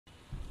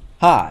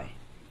Hi,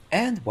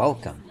 and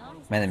welcome.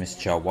 My name is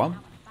Dogma,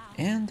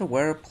 and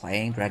we're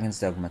playing Dragon's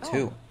Dogma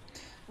 2.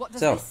 What does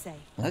So, this say?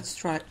 let's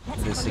try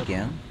this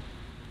again.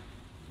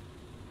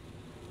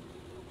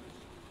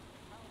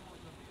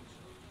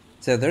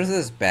 So there's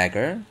this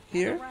beggar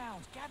here.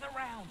 Gather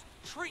round,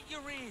 treat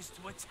your ears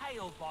to a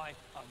tale by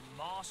a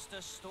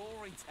master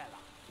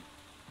storyteller.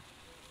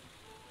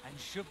 And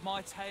should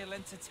my tale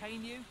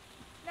entertain you?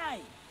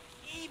 Nay,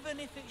 even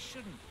if it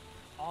shouldn't,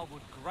 I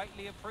would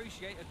greatly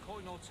appreciate a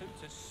coin or two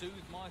to soothe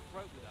my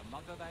throat with a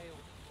mug of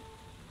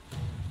ale.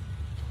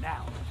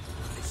 Now,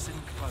 listen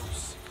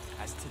close,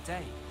 as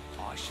today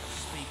I shall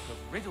speak of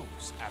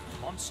riddles and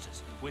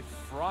monsters with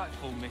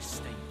frightful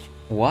mystique.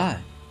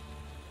 Why?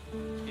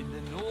 In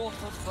the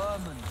north of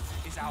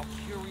Vermund is our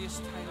curious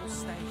tale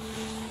stage,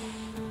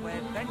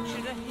 where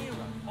ventured a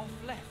hero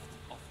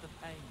off the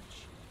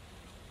page.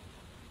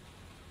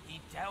 He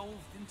delved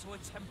into a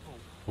temple.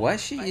 Why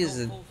she use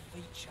an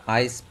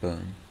ice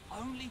spoon?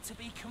 Only to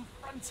be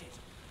confronted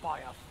by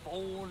a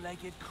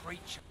four-legged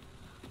creature.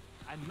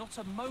 And not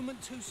a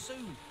moment too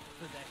soon,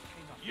 for there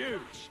came a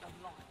flash of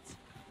light.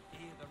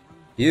 Hear the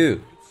room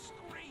You. with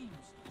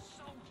screams,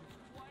 soldiers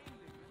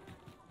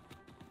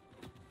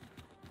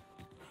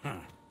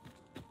wailing.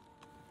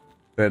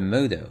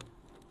 Bermudo.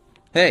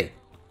 Hey!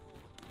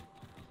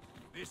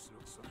 This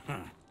looks like...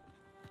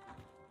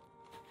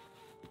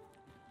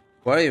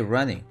 Why are you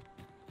running?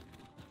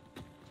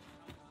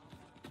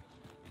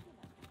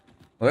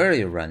 Where are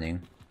you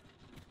running?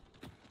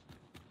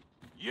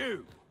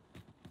 You!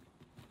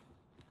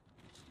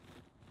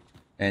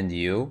 And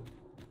you?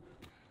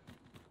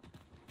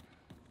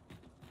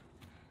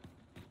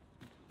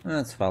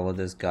 Let's follow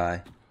this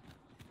guy.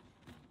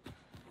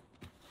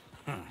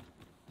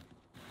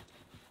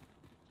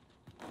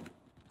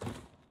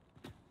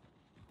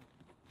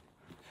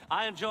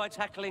 I enjoy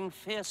tackling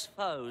fierce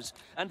foes,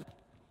 and...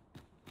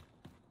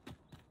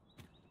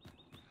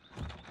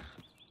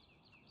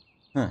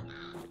 Huh.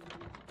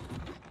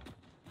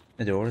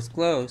 The door is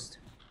closed.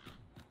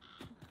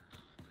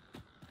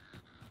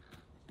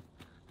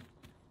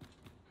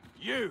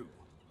 You!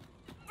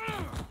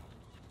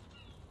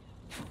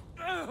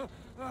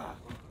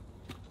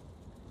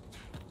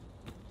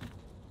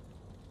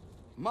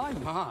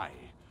 My,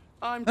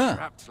 I'm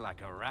trapped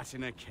like a rat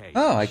in a cage.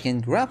 Oh, I can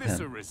grab This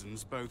him.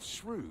 Arisen's both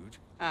shrewd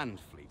and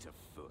fleet of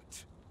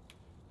foot.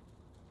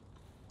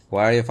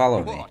 Why are you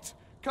following me? What?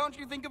 Can't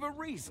you think of a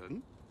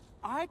reason?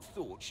 I'd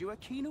thought you were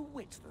keener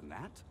wit than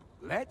that.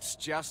 Let's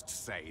just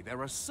say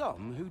there are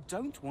some who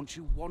don't want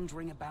you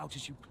wandering about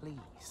as you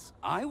please.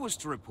 I was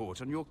to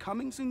report on your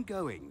comings and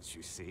goings,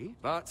 you see.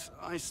 But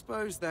I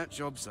suppose that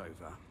job's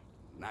over.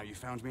 Now you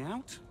found me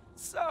out?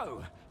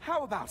 So,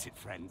 how about it,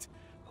 friend?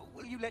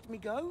 Will you let me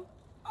go?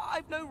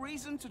 I've no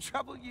reason to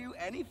trouble you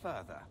any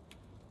further.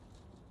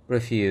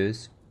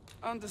 Refuse.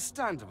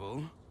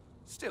 Understandable.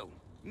 Still,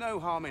 no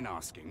harm in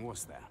asking,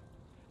 was there?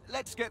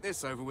 Let's get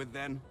this over with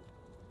then.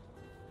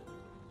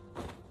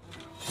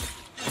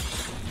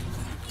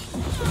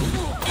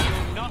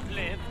 You'll not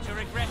live to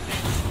regret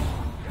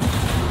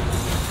it.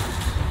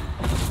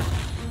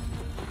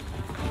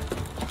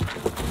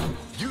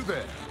 You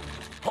there!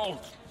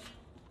 Halt!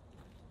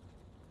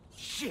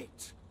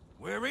 Shit!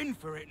 We're in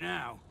for it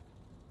now.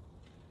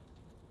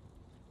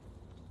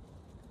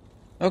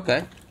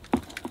 Okay.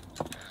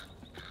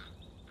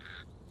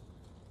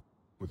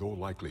 With all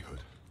likelihood,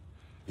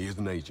 he is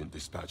an agent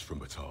dispatched from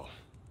Batal.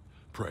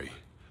 Pray,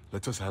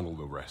 let us handle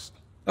the rest.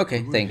 Okay,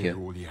 We will thank hear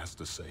you. all he has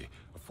to say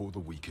before the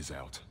week is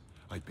out.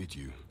 I bid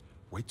you,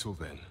 wait till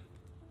then.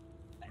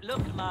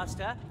 Look,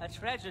 Master, a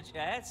treasure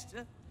chest.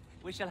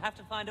 We shall have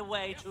to find a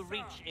way to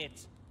reach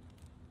it.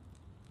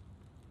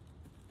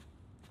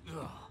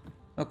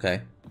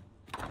 Okay.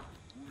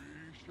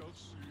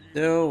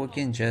 So we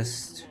can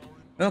just...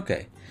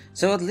 Okay.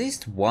 So at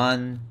least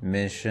one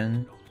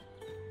mission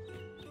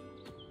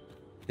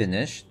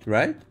finished,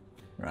 right?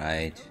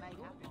 Right.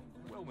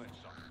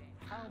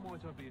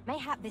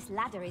 Mayhap this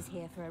ladder is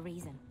here for a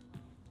reason.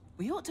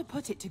 We ought to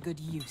put it to good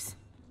use.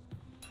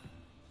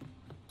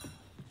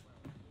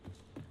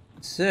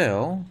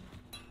 So,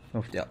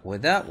 we've dealt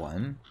with that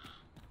one.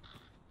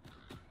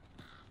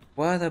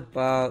 What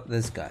about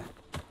this guy?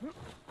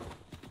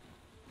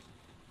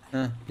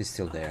 He's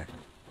still there.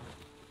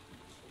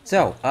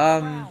 So,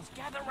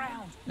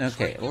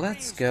 okay,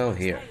 let's go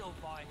here.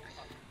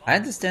 I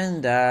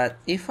understand that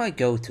if I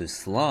go to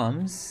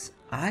slums,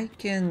 I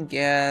can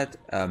get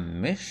a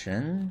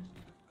mission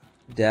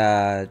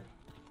that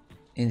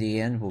in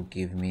the end will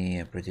give me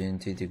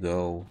opportunity to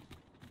go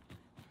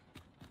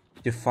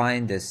to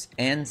find this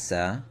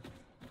answer.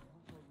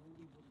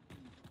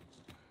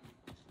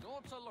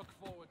 Not to look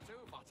forward to,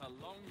 but a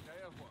long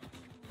day of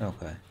work.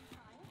 Okay.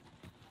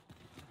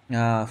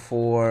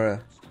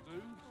 For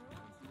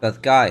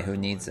that guy who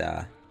needs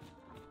a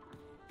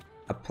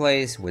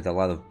place with a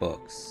lot of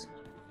books.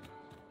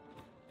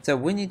 So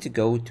we need to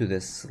go to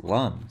the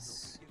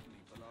slums.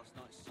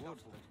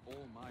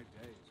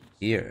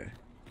 Here.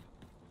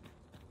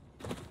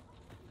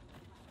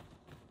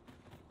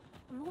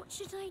 What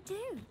should I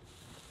do?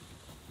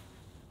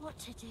 What what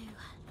to do.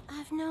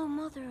 I've no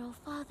mother or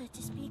father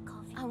to speak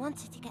of. I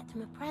wanted to get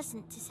them a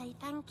present to say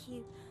thank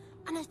you,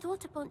 and I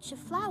thought a bunch of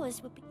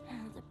flowers would be...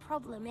 The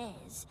problem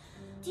is,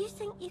 do you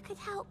think you could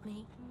help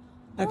me?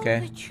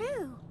 Okay. Oh,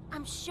 true.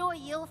 I'm sure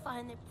you'll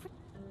find the...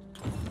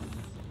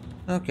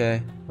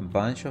 Okay, a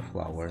bunch of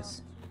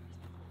flowers.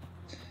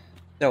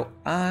 So,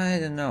 I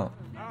don't know.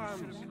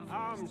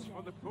 Arms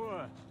for the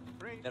poor.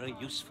 Very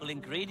useful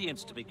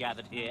ingredients to be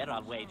gathered here,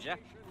 I'll wager.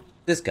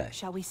 This guy.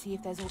 Shall we see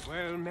if there's a...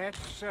 Well met,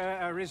 Sir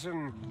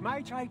Arisen.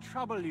 Might I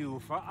trouble you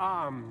for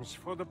alms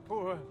for the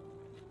poor?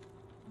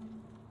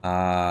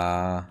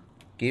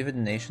 Give a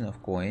donation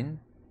of coin.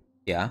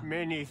 Yeah.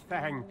 Many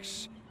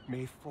thanks.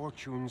 May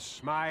fortune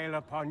smile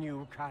upon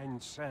you,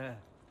 kind sir.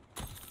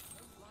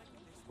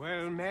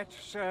 Well met,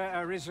 Sir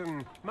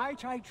Arisen.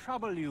 Might I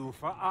trouble you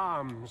for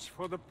alms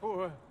for the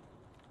poor?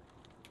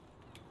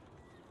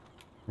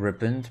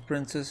 Ribboned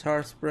Princess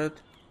Heartsbread.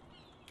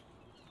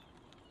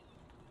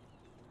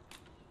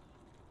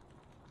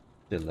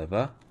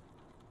 Deliver.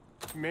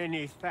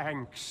 Many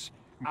thanks.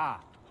 Ah,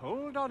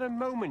 hold on a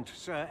moment,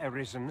 Sir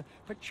Arisen.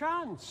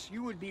 Perchance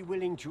you would be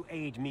willing to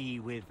aid me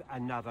with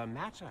another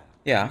matter.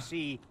 Yeah. You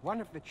see, one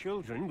of the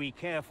children we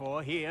care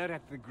for here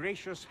at the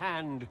Gracious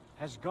Hand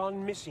has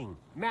gone missing.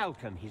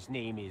 Malcolm, his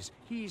name is.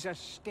 He's a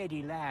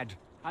steady lad.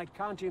 I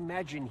can't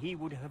imagine he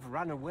would have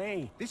run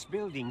away. This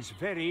building's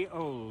very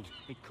old.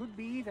 It could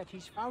be that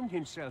he's found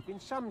himself in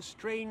some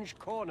strange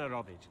corner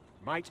of it.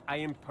 Might I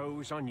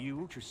impose on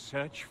you to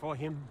search for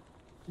him?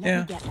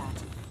 Let me get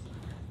that.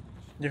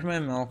 There's my I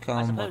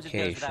Malcolm suppose it goes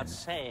location. without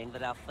saying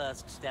that our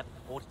first step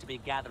ought to be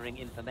gathering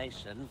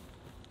information.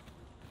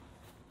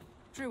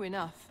 True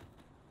enough.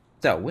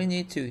 So, we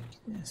need to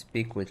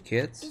speak with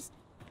kids.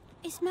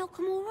 Is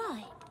Malcolm all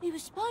right? We were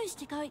supposed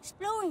to go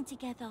exploring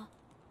together.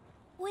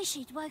 Wish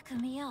he'd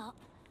woken me up.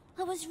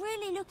 I was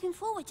really looking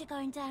forward to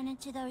going down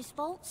into those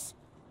vaults.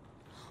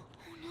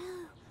 Oh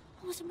no,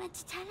 I wasn't meant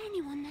to tell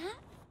anyone that.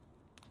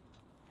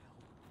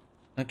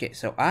 Okay,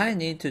 so I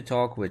need to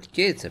talk with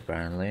kids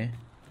apparently.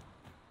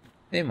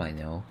 They might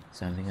know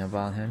something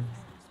about him.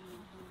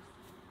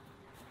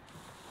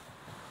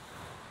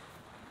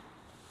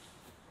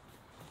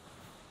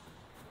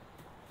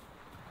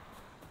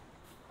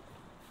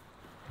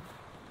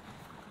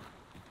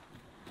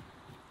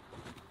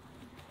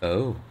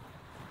 Oh.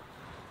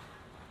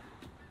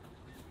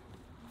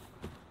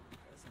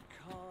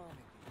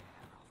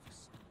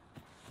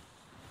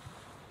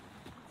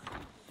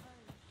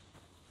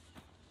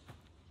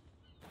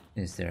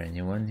 Is there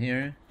anyone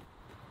here?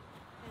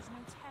 There's no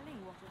telling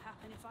what will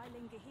happen if I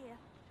linger here.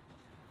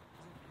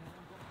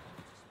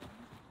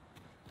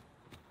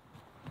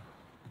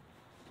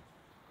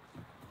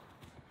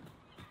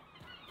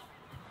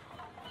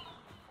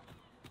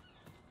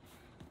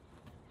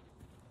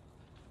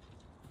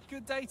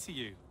 Good day to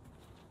you.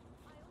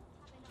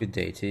 Good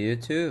day to you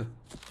too.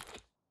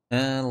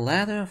 A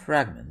ladder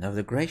fragment of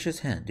the Gracious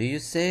Hand. Do you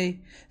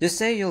say? Just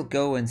say you'll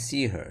go and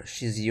see her.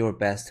 She's your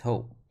best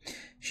hope.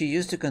 She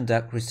used to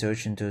conduct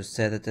research into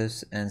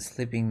sedatives and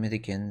sleeping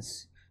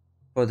medicines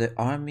for the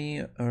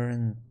army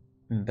in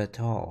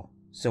Batal,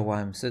 so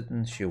I'm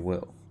certain she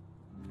will.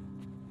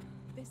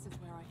 This is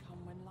where I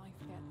come when life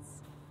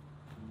gets...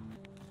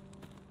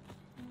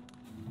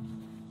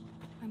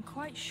 I'm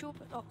quite sure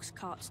that ox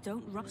carts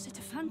don't rust it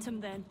a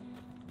phantom then.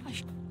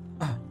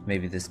 Oh,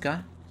 maybe this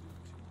guy?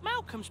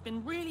 Malcolm's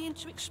been really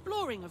into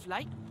exploring of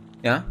late.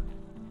 Yeah?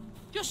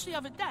 Just the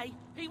other day,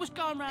 he was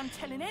going around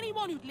telling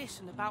anyone who'd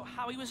listen about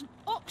how he was an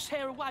ox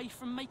hair away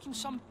from making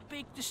some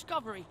big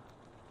discovery.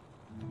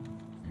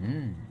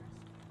 Hmm.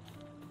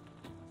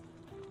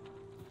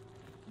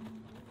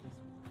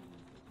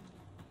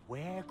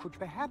 Where could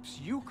perhaps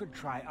you could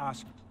try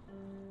ask...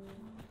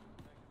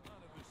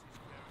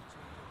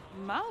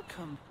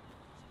 Malcolm?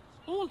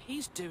 All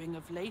he's doing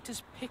of late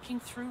is picking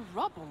through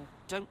rubble.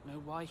 Don't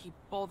know why he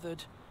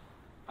bothered.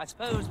 I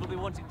suppose we'll be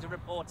wanting to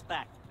report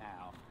back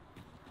now.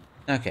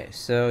 Okay,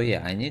 so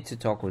yeah, I need to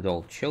talk with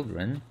all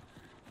children.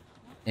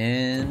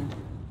 And...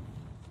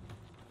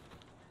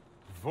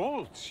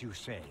 Vaults, you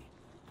say?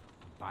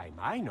 By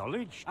my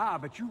knowledge... Ah,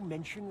 but you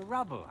mentioned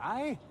rubble,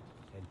 aye?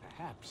 Then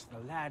perhaps the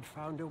lad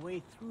found a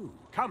way through.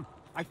 Come,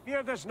 I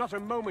fear there's not a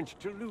moment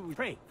to lose.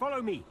 Pray,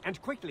 follow me,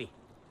 and quickly.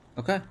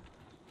 Okay.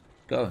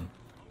 Going.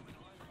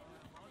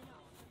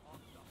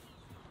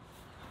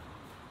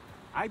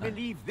 I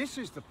believe this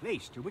is the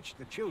place to which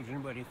the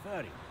children were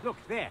referring. Look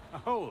there, a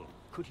hole.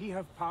 Could he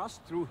have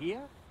passed through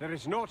here? There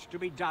is naught to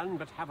be done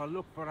but have a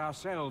look for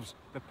ourselves.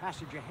 The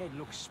passage ahead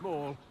looks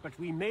small, but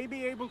we may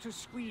be able to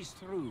squeeze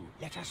through.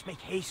 Let us make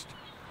haste.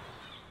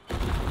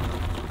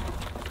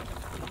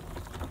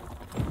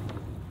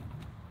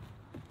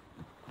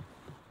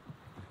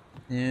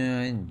 Yeah,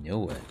 I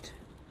knew it.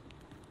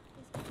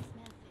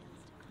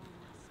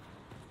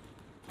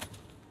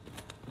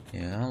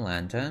 Yeah,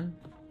 lantern.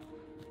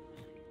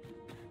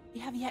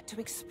 We have yet to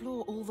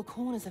explore all the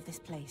corners of this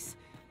place.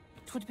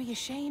 It would be a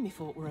shame if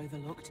aught were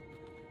overlooked.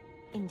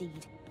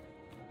 Indeed.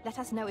 Let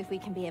us know if we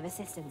can be of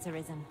assistance,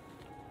 Arisen.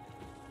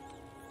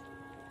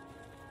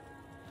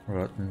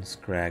 Rotten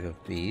scrag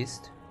of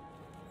beast.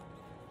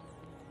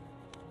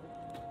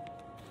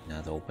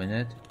 Not open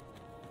it.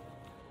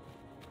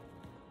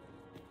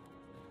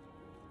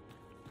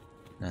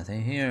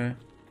 Nothing here.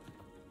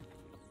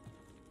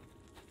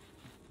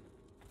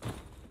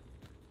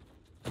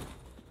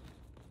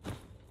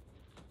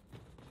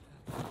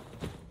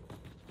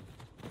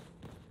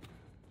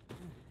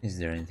 Is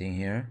there anything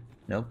here?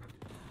 Nope.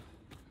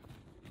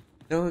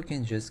 So we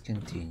can just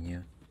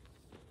continue.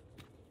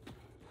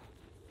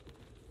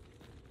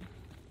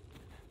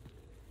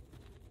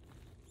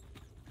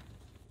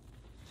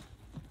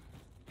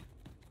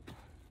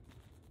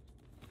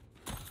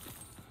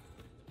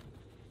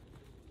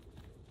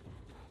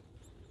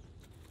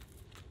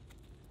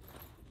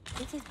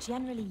 It is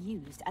generally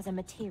used as a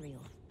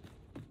material.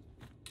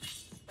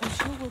 I'm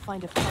sure we'll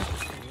find a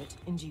purpose for it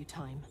in due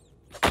time.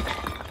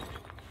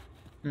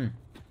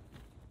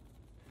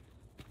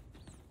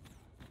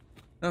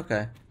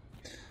 Okay.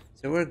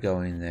 So we're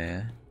going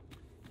there.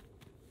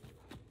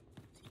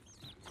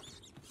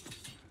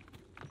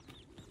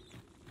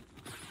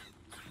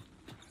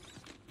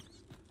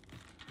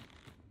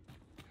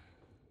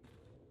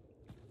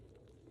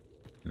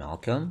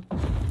 Malcolm?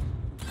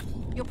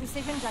 Your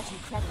precision does you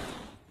credit.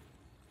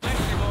 Tell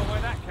me more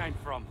where that came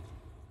from.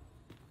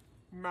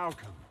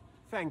 Malcolm,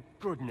 thank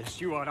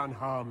goodness you are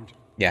unharmed.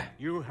 Yeah.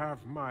 You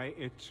have my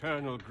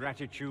eternal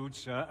gratitude,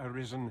 Sir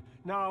Arisen.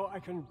 Now I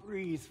can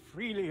breathe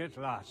freely at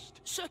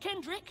last. Sir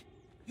Kendrick,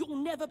 you'll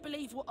never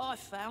believe what I've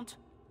found.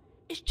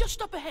 It's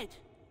just up ahead.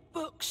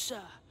 Books,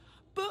 sir.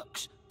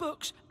 Books,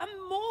 books, and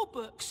more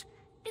books.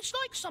 It's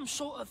like some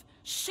sort of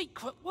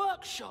secret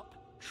workshop.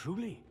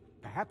 Truly?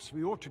 Perhaps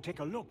we ought to take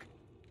a look.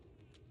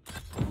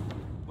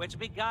 We're to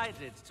be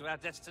guided to our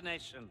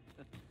destination.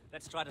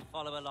 Let's try to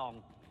follow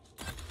along.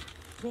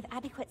 With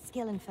adequate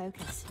skill and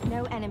focus,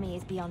 no enemy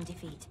is beyond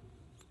defeat.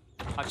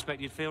 I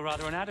expect you'd feel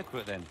rather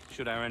inadequate then,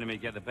 should our enemy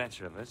get the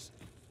better of us.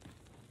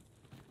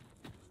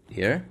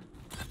 Here?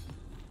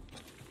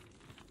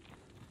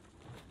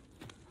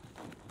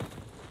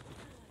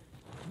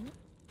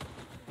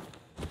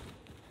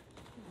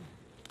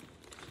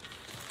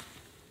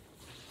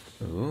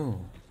 Ooh.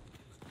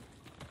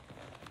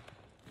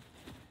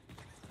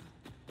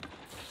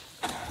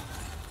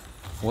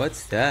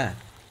 What's that?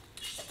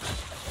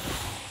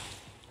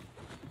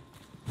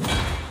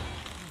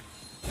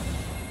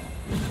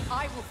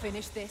 I will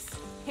finish this,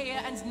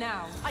 here and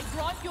now. I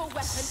grant your weapon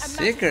and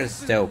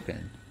Seeker's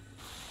token.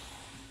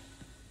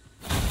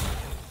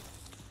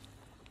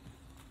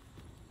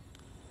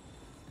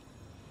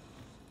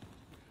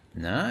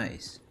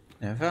 Nice.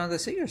 I found the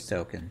Seeker's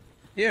token.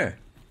 Here.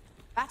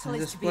 Battle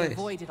in is this to be place.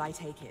 avoided, I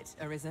take it,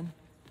 Arisen.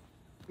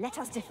 Let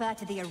us defer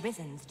to the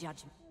Arisen's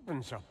judgment.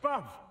 Heavens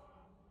above!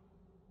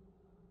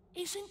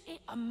 Isn't it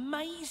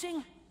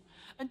amazing?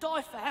 And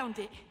I found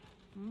it.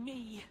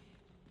 Me.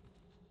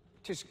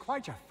 'Tis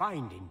quite a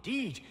find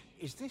indeed.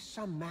 Is this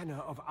some manner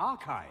of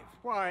archive?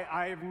 Why,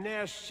 I've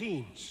ne'er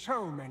seen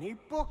so many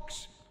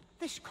books.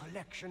 This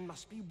collection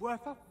must be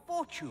worth a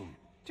fortune.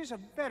 'Tis a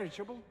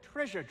veritable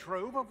treasure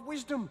trove of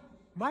wisdom.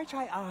 Might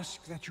I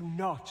ask that you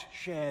not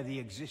share the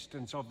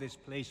existence of this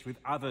place with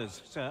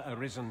others, Sir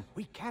Arisen?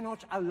 We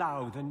cannot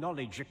allow the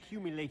knowledge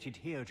accumulated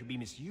here to be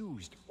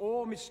misused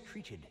or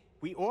mistreated.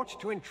 We ought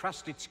to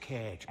entrust its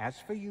care. As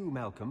for you,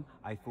 Malcolm,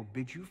 I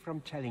forbid you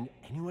from telling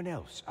anyone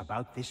else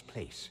about this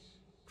place.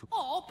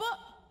 Oh, but...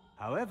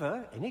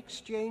 However, in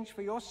exchange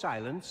for your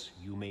silence,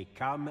 you may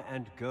come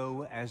and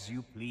go as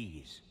you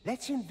please.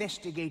 Let's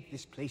investigate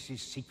this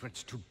place's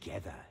secrets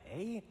together,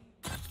 eh?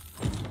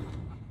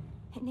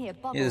 It near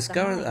boggles You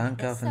discovered the the mind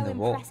that handcuff in so the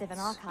vault. impressive an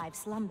archive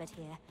slumbered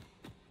here.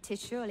 'Tis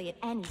surely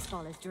any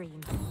scholar's dream.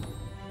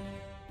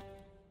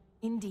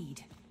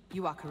 Indeed,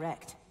 you are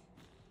correct.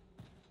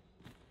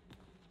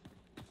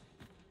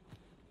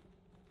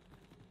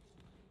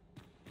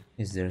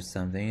 Is there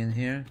something in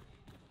here?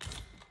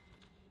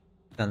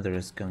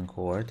 Thunderous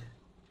Concord.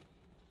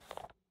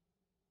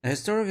 A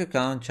historic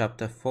account,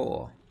 chapter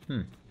 4.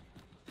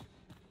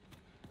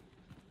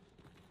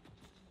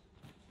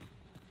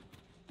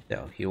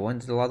 So, he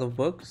wanted a lot of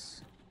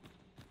books?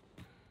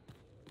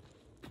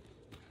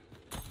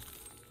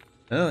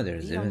 Oh,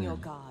 there's Be on even... your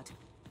guard.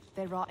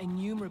 There are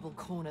innumerable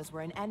corners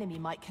where an enemy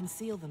might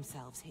conceal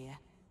themselves here.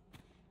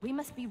 We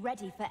must be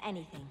ready for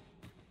anything.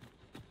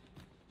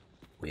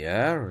 We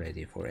are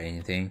ready for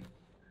anything.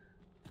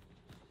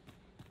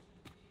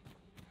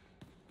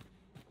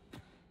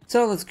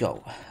 So let's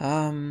go.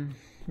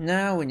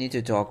 Now we need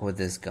to talk with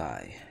this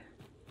guy.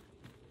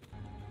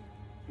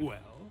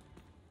 Well,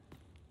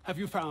 have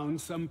you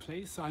found some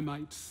place I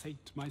might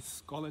sate my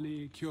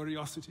scholarly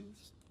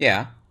curiosities?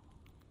 Yeah.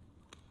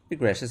 He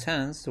gracious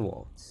hands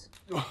towards.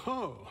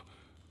 Oh,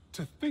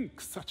 to think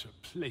such a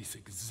place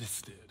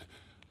existed.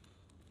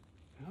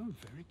 How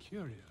very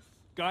curious.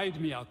 Guide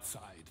me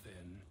outside,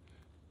 then.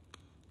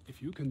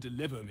 If you can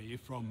deliver me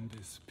from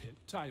this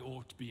pit, I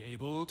ought to be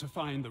able to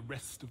find the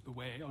rest of the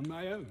way on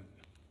my own.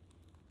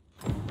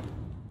 Can't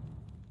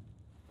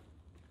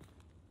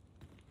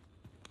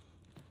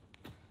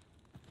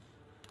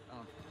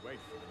wait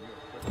for the new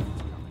equipment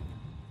coming.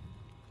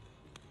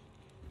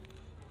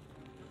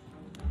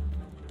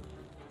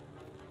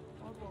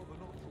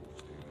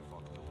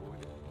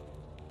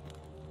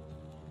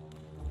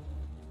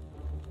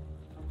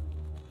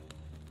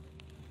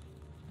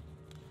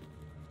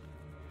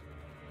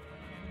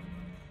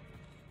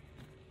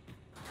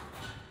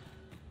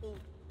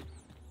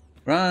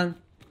 Run!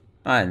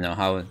 I don't know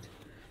how it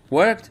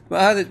worked,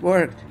 but it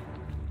worked.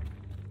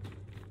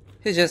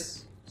 He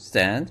just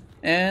stand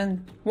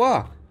and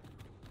walk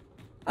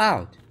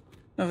out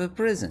of the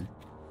prison.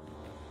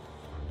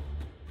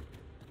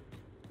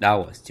 That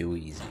was too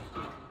easy.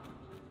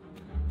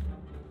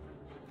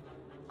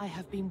 I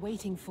have been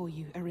waiting for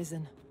you,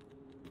 Arisen.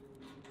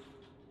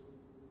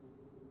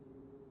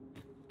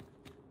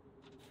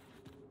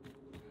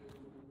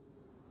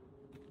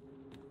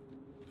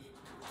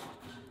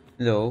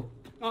 Hello.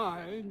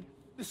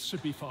 This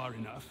should be far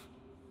enough.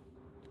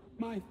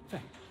 My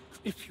thanks.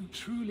 If you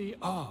truly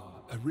are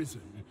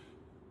Arisen,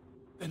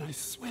 then I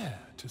swear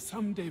to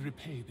someday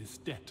repay this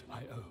debt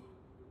I owe.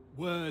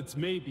 Words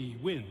may be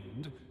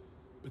wind,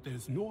 but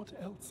there's naught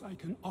else I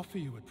can offer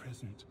you at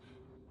present.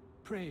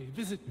 Pray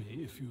visit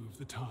me if you've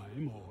the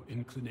time or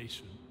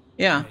inclination.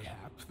 Yeah.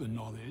 Mayhap the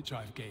knowledge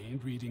I've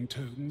gained reading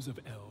tomes of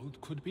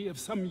Eld could be of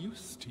some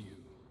use to you.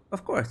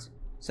 Of course.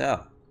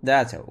 So,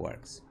 that's how it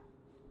works.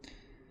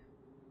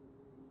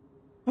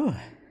 Whew.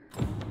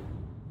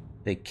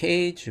 The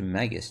Caged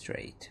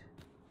Magistrate.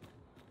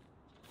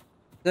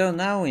 So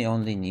now we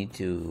only need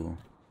to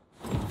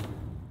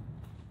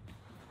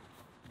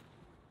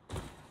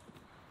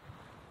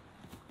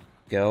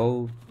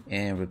go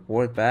and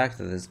report back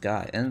to this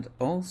guy. And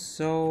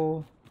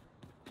also,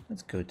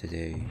 let's go to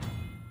the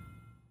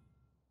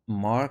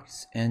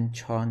Marks and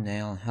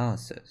Charnel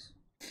houses.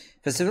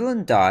 If a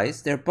civilian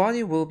dies, their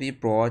body will be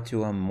brought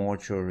to a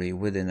mortuary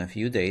within a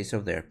few days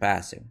of their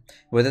passing.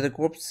 Whether the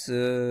corpse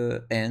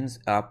ends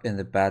up in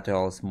the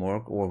battle's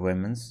morgue or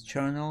women's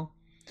charnel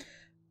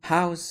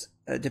house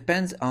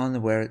depends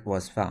on where it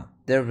was found.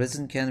 The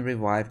Arisen can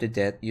revive the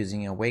dead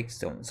using a wake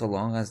stone, so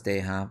long as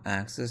they have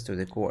access to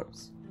the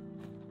corpse.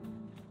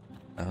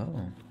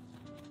 Oh.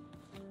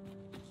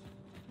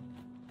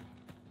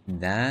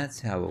 That's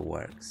how it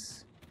works.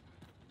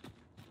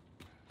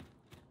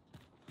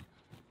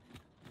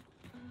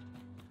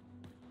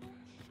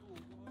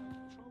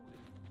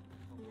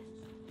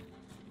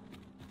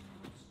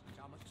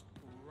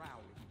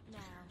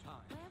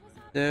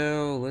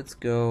 So let's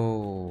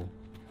go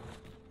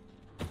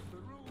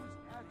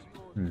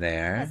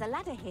there. There's a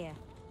ladder here.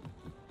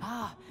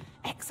 Ah,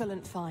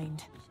 excellent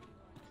find.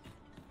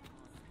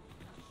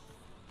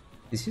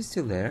 Is he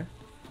still there?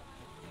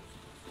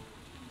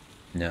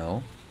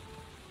 No.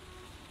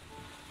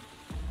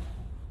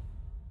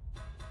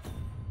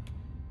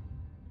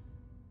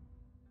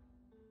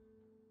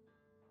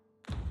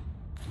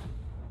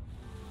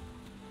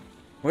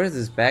 Where's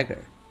this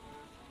beggar?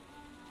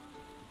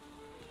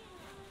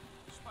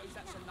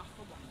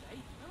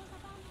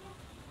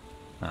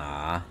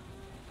 Ah.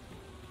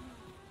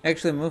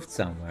 Actually moved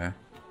somewhere.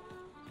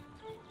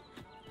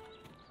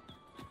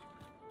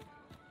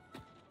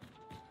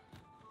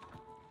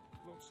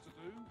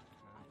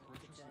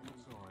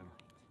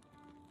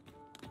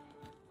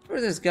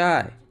 Where's this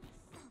guy?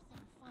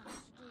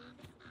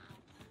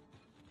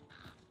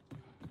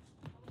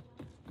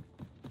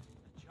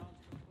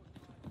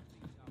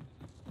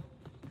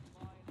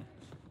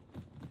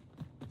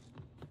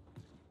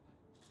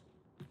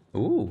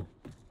 Ooh.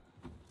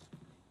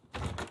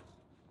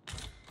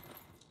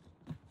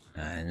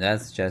 And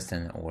that's just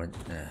an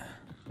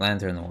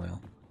lantern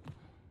oil.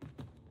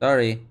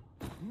 Sorry.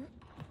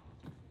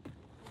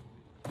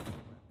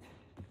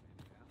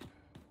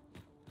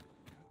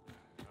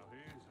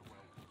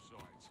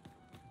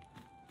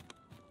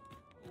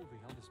 All the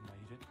others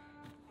made it.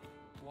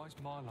 Why is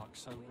my luck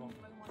so wrong?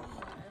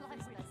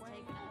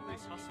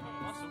 This hustle and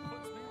bustle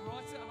puts me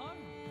right at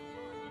home.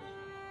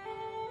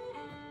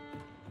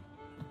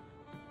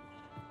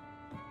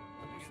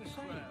 What's the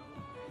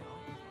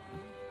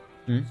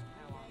saying?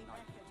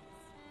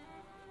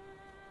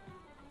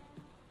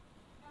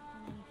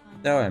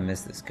 Oh, I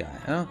missed this guy.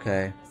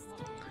 Okay.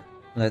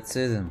 Let's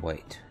sit and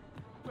wait.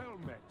 Well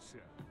met, sir.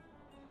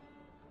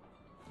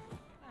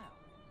 Now,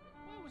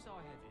 where was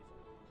I headed?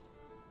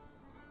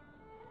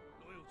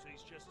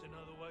 Loyalty's just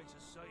another way to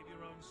save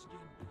your own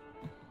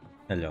skin.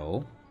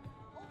 Hello?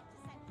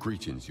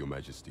 Greetings, Your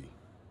Majesty.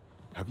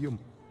 Have you...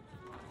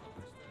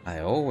 I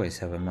always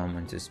have a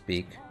moment to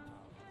speak.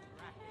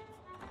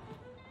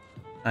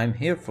 I'm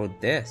here for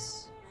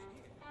this.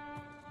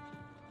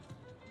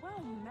 What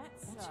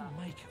to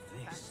make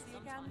of this?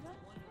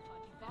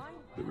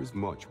 There is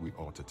much we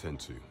ought to tend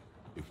to,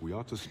 if we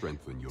are to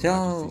strengthen Your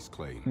Tell Majesty's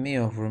claim. me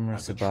of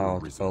rumors as a true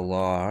about Arisen. a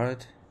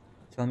lord.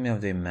 Tell me of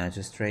the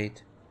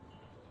magistrate.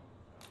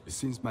 It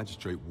seems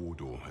Magistrate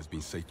Wardor has been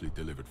safely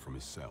delivered from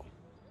his cell.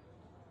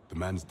 The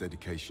man's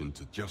dedication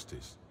to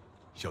justice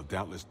shall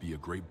doubtless be a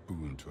great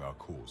boon to our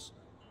cause.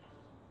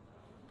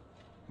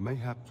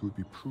 Mayhap it would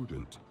be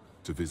prudent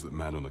to visit the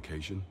man on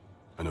occasion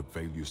and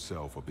avail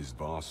yourself of his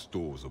vast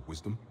stores of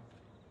wisdom.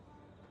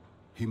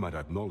 He might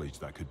have knowledge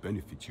that could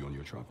benefit you on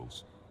your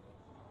travels.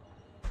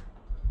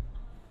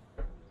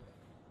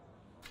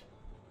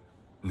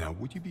 Now,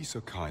 would you be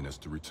so kind as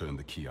to return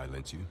the key I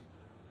lent you?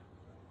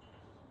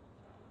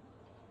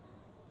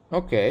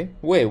 Okay.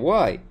 Wait,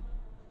 why?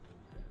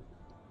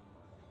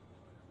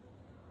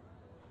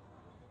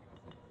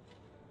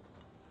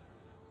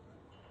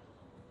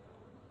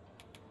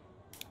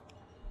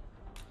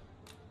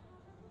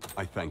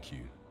 I thank you.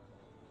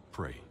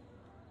 Pray.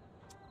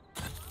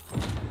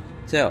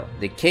 So,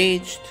 the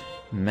Caged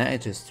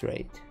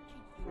Magistrate.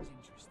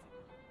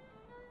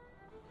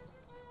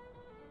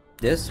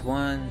 This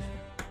one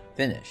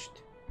finished.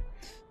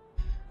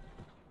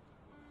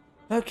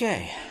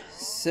 Okay,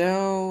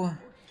 so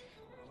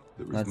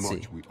let's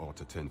see. We ought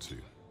to tend to.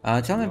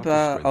 Tell me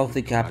about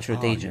the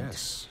captured agent.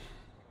 Yes.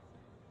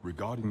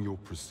 Regarding your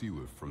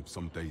pursuer from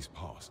some days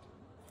past,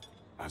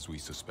 as we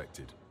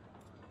suspected,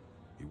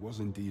 he was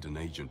indeed an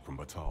agent from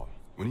Batal.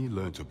 When he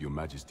learnt of your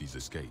Majesty's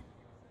escape,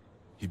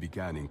 he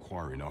began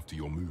inquiring after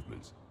your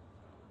movements.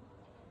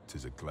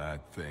 'Tis a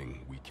glad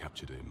thing we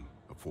captured him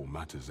before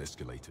matters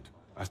escalated.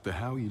 As to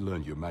how he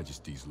learned your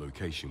Majesty's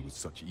location with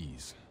such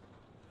ease,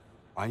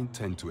 I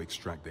intend to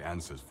extract the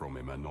answers from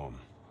him anon.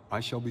 I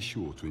shall be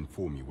sure to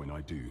inform you when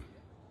I do.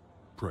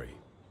 Pray,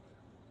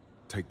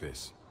 take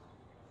this.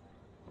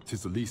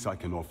 'Tis the least I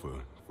can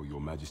offer for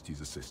your Majesty's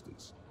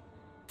assistance.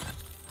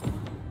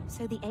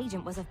 So the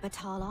agent was of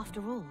Batal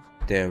after all.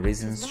 The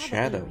Arisens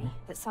Shadow. Eerie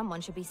that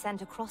someone should be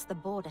sent across the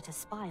border to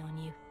spy on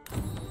you.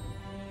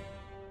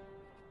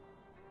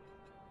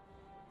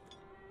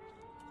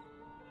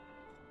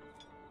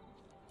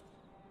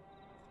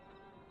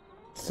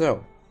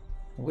 So,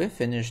 we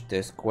finished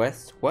this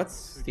quest.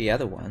 What's the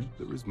other one?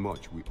 There is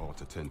much we ought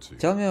to tend to.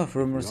 Tell me of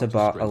rumors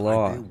about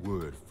Allah. I bear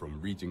word from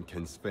Regent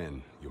Ken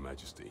Sven, your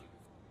Majesty.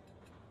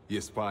 He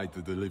espied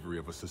the delivery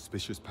of a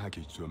suspicious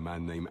package to a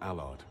man named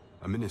Allard,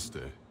 a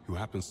minister who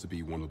happens to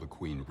be one of the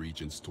Queen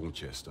Regent's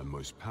staunchest and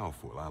most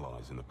powerful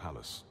allies in the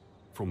palace.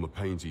 From the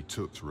pains he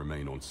took to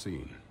remain on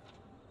scene,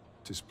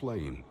 'tis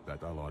plain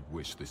that Allard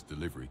wished this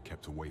delivery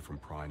kept away from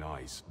prying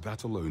eyes.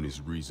 That alone is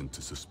reason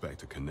to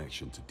suspect a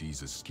connection to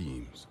Deeza's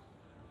schemes.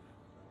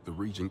 The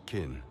Regent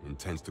Kin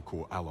intends to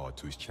call Allard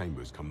to his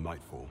chambers come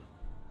nightfall.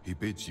 He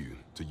bids you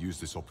to use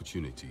this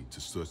opportunity to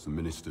search the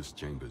minister's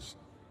chambers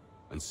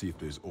and see if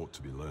there's aught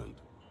to be learned.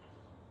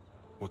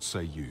 What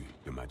say you,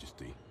 your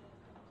Majesty?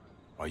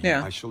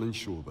 I shall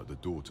ensure that the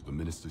door to the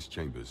minister's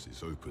chambers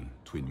is open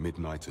between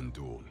midnight and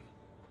dawn.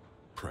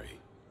 Pray,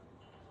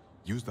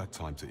 use that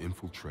time to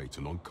infiltrate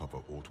and uncover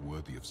aught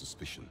worthy of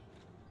suspicion.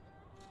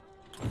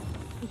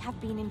 We have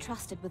been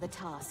entrusted with a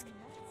task.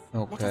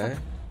 Okay.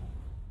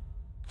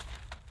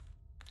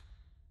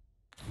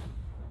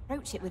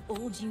 Approach it with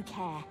all due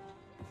care.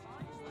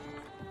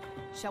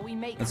 Shall we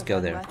make Let's the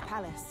go there. Vernworth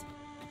Palace?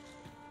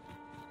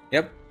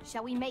 Yep.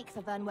 Shall we make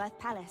the Vernworth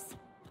Palace?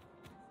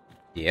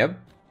 Yep.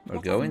 We're Let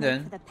us going make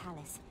then. for the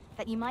palace,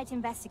 that you might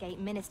investigate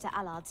Minister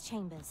Allard's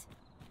chambers.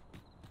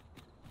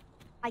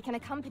 I can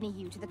accompany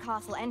you to the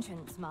castle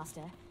entrance,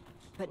 Master,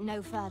 but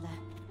no further.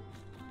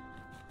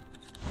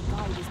 The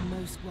guide is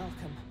most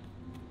welcome.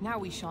 Now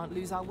we shan't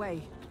lose our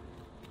way.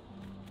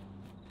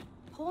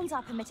 Pawns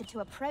are permitted to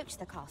approach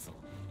the castle,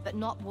 but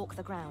not walk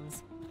the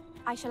grounds.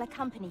 I shall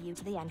accompany you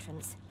to the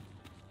entrance.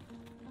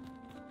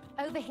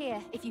 Over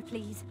here, if you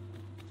please.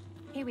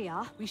 Here we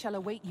are. We shall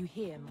await you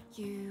here.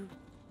 You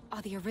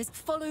are the Arisens.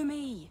 Follow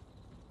me.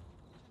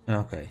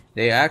 Okay.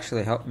 They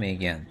actually helped me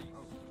again.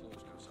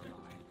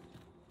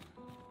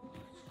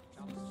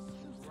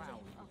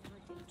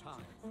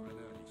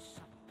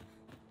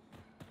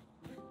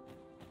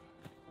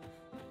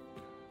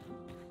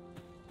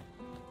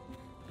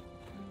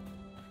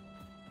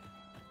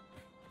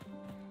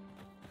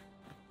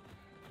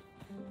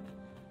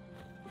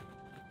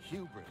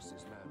 Hubris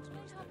is man's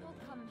worst enemy.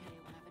 I'll come here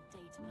when I have a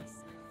day to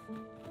myself.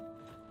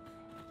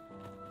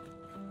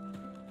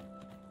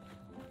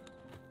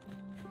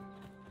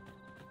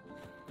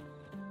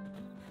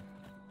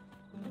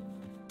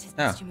 Tis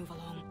best you move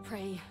along.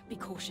 Pray, be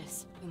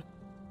cautious.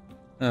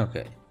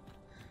 Okay.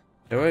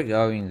 So we're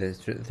going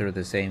through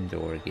the same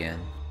door again.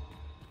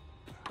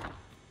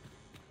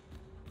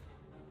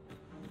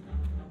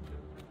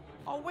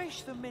 I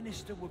wish the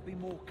minister would be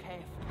more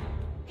careful.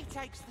 He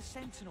takes the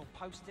sentinel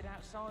posted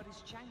outside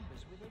his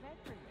chambers with him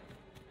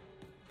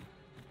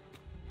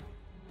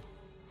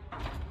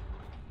everywhere.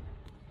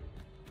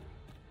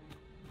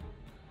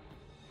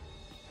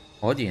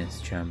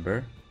 Audience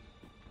chamber.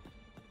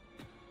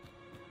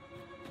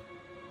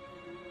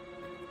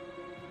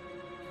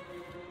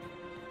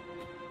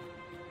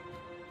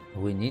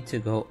 We need to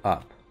go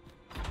up.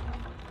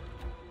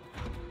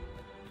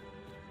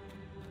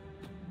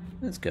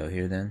 Let's go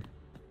here then.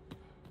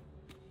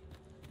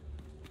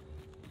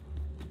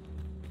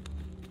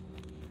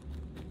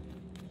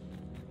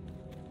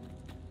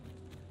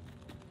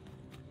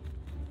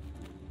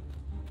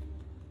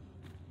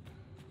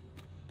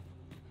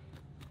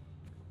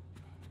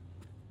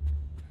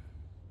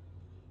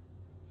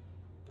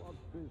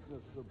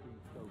 Business could be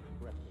so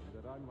pressing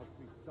that I must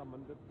be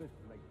summoned at this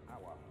late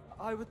hour.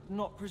 I would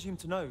not presume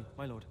to know,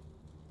 my lord.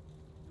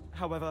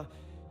 However,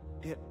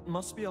 it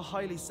must be a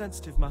highly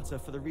sensitive matter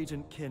for the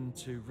Regent Kin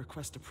to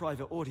request a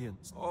private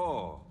audience.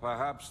 Oh,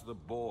 perhaps the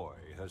boy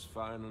has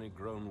finally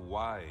grown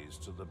wise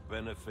to the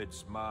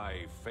benefits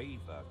my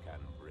favor can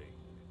bring.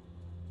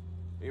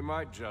 He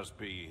might just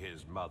be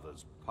his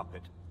mother's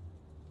puppet,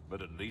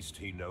 but at least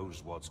he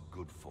knows what's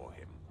good for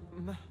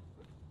him.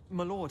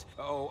 my lord.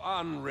 Oh,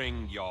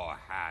 unring your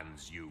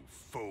hands, you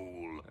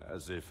fool!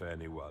 As if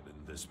anyone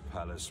in this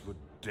palace would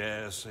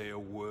dare say a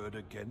word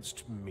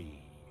against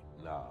me.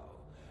 Now,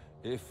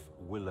 if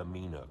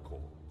Wilhelmina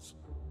calls,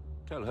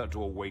 tell her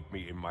to await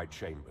me in my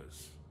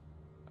chambers.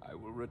 I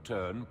will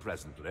return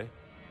presently.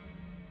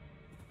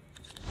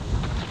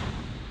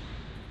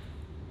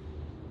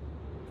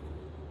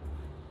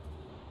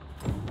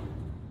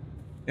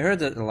 I heard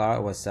that the law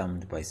was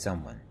summoned by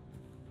someone.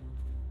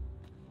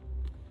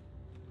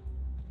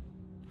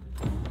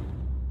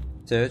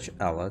 Search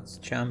Alad's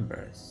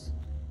chambers.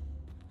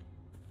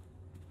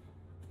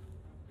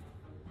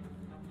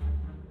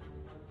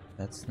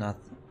 That's not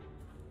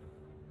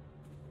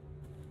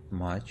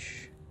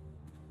much.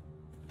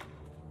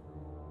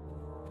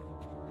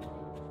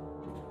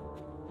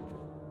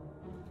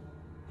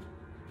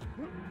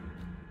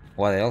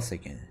 What else I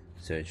can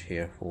search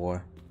here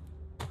for?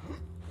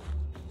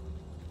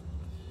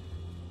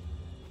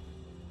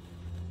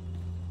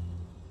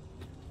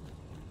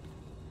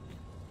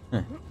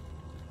 Huh.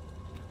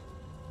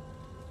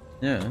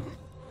 No.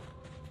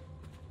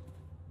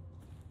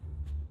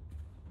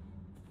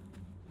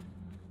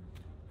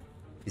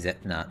 Is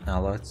that not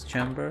Alad's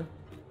chamber?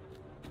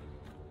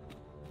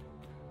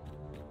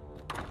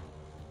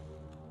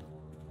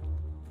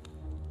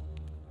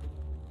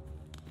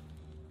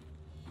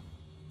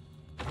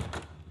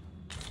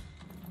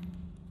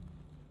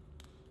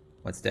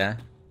 What's that?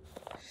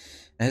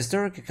 A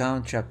historic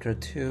account, chapter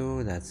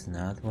 2. That's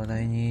not what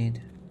I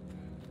need.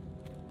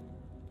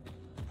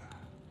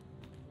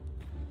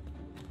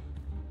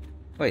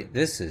 Wait,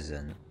 this is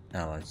an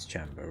Alad's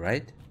chamber,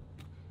 right?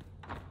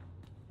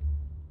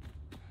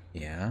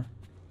 Yeah.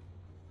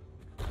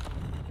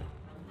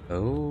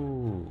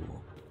 Oh,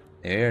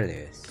 there it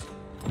is.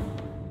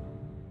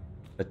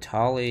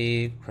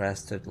 Batali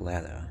crested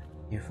leather.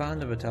 You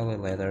found the Batali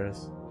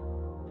letters?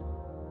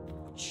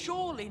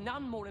 Surely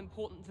none more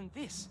important than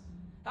this.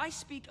 I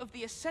speak of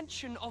the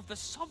ascension of the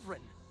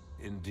Sovereign.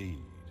 Indeed.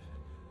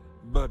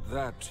 But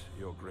that,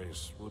 Your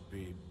Grace, would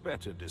be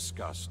better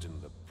discussed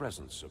in the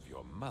presence of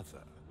your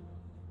mother.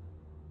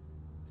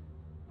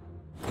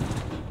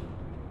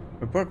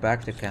 Report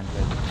back to Captain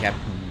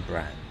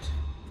Brandt.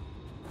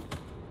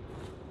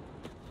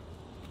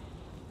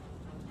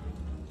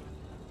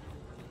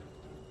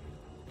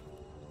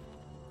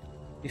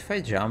 If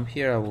I jump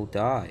here, I will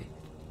die.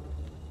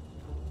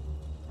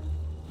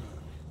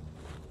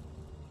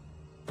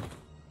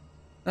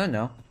 Oh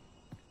no.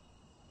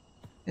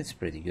 It's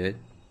pretty good.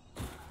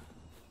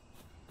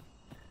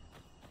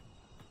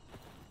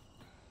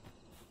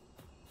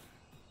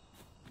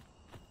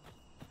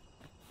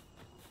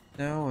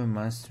 So we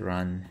must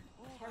run.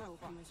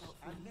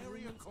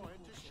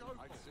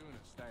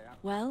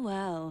 Well,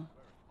 well.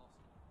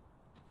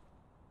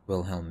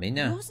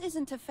 Wilhelmina? Yours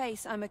isn't a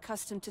face I'm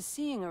accustomed to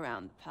seeing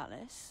around the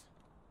palace.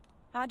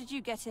 How did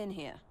you get in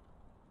here?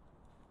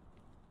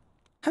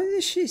 How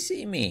did she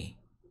see me?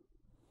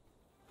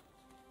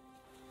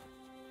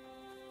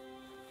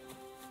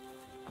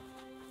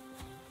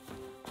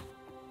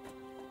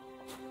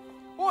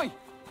 Oi!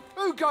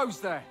 Who goes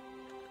there?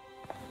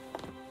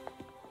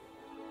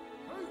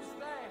 Who's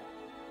there?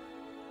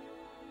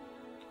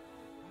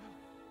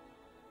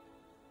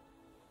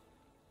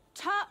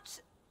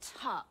 Tut,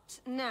 tut.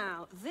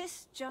 Now,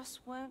 this just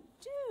won't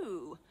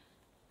do.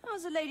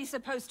 How's a lady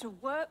supposed to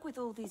work with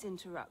all these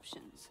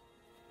interruptions?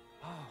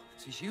 Oh,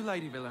 it's you,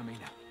 Lady Wilhelmina.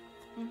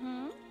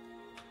 Mm-hmm.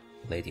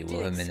 Lady Do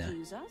Wilhelmina.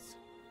 excuse us.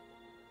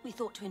 We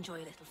thought to enjoy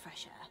a little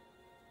fresh air.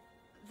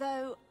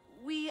 Though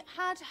we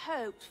had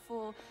hoped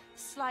for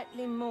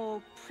slightly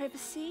more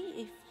privacy,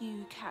 if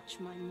you catch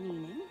my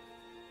meaning.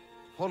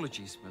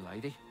 Apologies,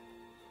 milady.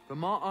 But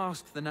might I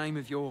ask the name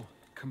of your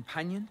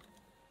companion?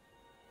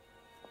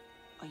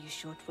 Are you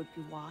sure it would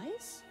be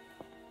wise?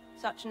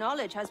 Such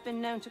knowledge has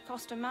been known to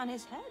cost a man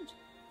his head.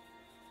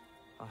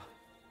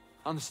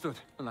 Understood,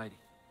 milady.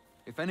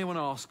 If anyone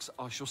asks,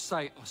 I shall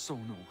say I saw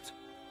naught.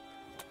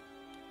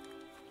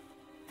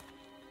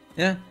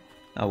 Yeah,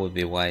 that would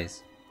be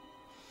wise.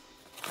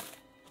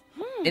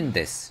 In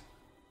this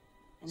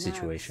And now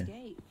situation.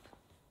 escape.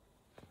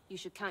 You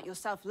should count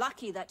yourself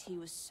lucky that he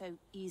was so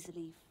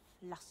easily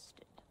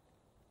flustered.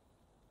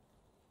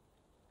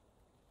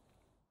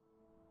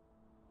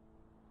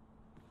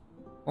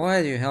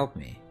 Why do you help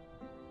me?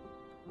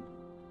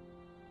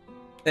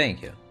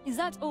 Thank you. Is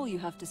that all you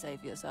have to say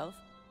for yourself?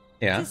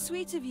 Yeah. It is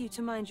sweet of you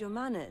to mind your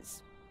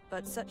manners,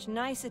 but such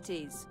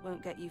niceties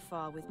won't get you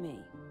far with me.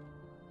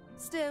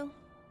 Still,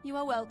 you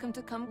are welcome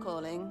to come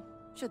calling,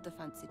 should the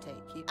fancy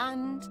take you,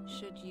 and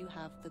should you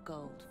have the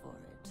gold for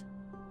it.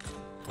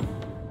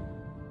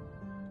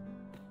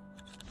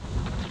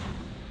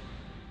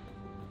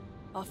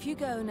 Off you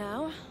go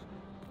now.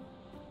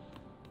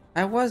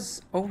 I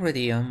was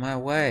already on my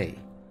way.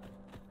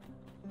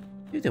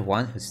 You're the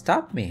one who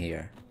stopped me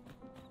here.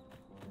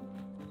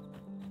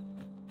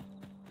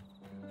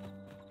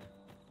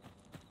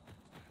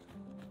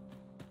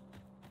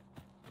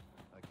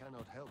 I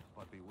cannot help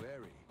but be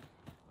wary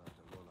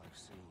after all I've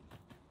seen.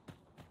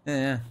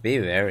 Yeah, be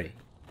wary.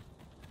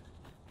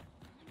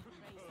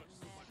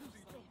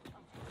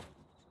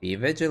 Be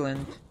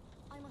vigilant.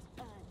 Our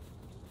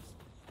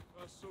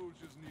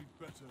soldiers need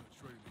better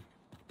training.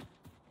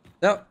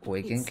 So, we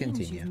It can seems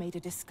continue. you've made a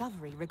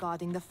discovery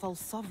regarding the false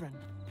sovereign.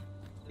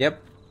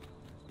 Yep.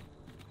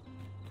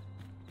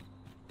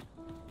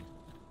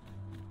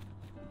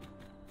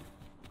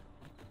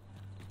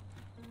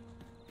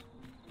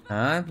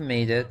 I've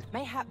made it.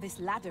 Mayhap this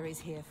ladder is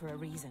here for a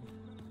reason.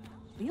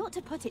 We ought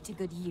to put it to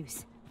good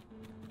use.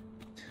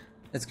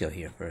 Let's go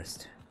here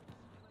first.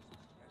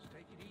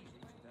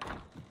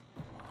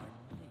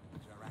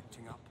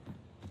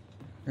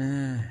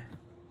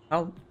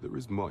 Oh. There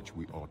is much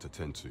we ought to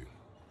tend to,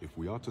 if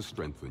we are to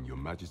strengthen your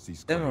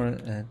Majesty's Don't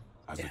claim worry,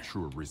 as yeah. a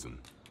true Arisen.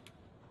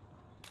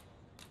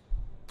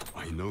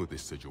 I know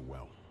this sigil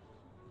well.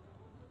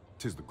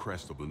 'Tis the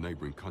crest of the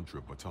neighboring country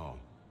of Batal,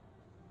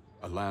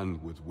 a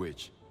land with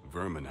which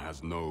Vermin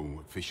has no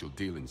official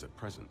dealings at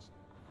present.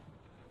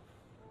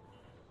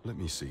 Let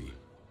me see.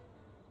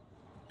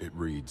 It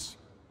reads,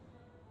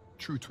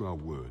 "True to our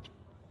word,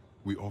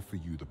 we offer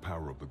you the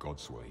power of the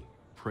Godsway.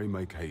 Pray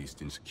make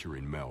haste in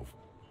securing Melv,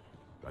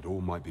 that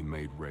all might be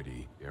made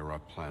ready ere our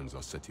plans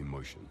are set in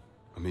motion."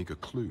 A meager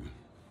clue,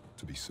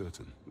 to be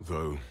certain.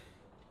 Though,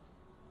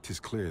 'tis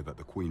clear that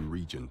the Queen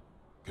Regent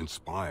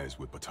conspires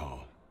with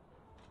Batal.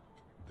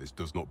 This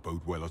does not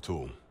bode well at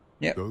all.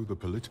 Yep. Though the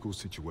political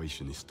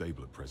situation is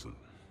stable at present,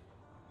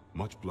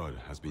 much blood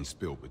has been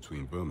spilled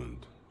between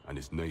Vermund and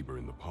its neighbor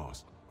in the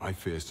past. I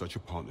fear such a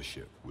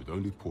partnership would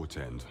only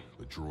portend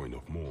the drawing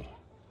of more.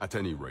 At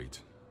any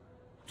rate,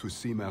 'twould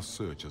seem our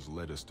search has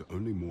led us to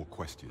only more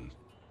questions.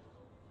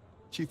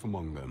 Chief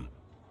among them,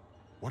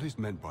 what is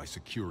meant by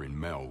securing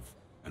Melv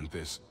and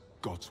this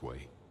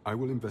Godsway? I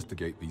will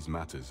investigate these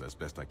matters as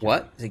best I can.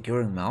 What?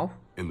 Securing Melv?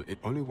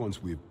 Only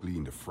once we have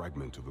gleaned a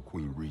fragment of the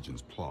Queen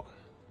Regent's plot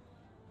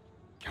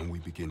can we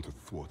begin to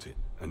thwart it.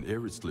 And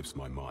ere it slips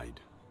my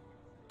mind,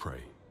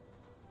 pray,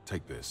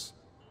 take this.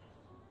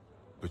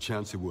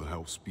 Perchance it will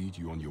help speed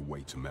you on your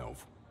way to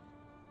Melv.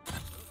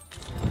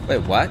 Wait,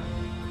 what?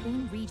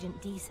 Queen Regent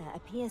Disa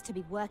appears to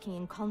be working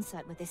in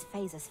concert with this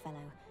Phasus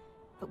fellow.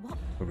 But what?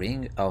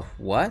 Ring of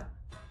what?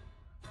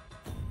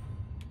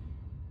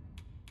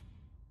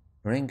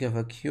 Ring of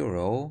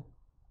Akuro?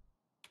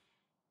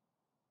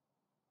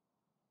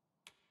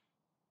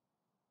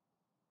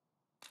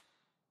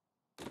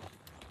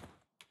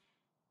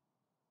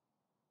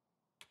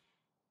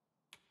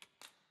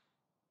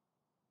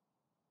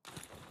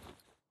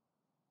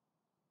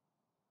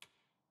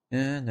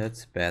 Yeah,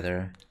 that's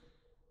better.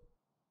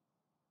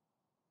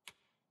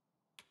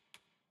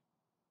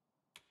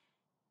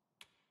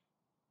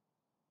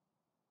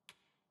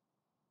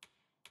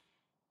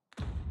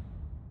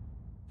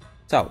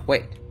 So,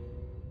 wait.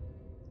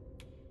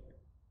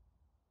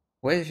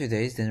 Wait a few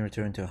days, then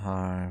return to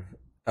Harv.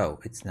 Oh,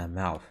 it's not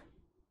Melv.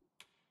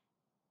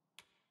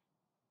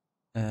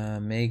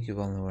 Make a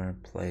vulnerable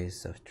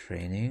place of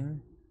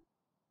training.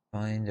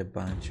 Find a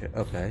bunch of...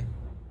 Okay.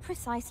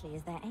 Precisely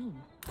is their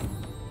aim.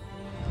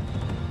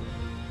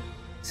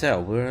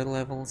 So, we're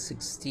level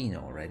 16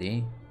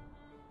 already.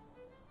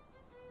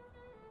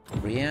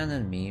 Brienne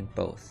and me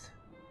both.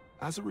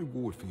 As a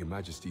reward for your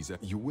Majesty's,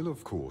 you will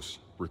of course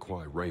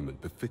require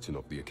raiment befitting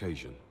of the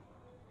occasion.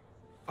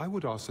 I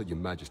would ask that your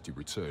Majesty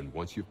return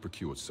once you've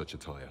procured such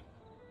attire.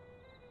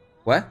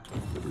 What?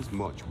 There is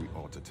much we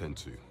ought to tend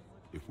to,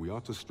 if we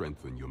are to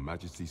strengthen your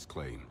Majesty's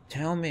claim.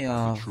 Tell me as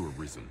of... a true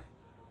Arisen.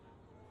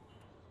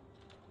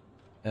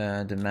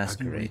 The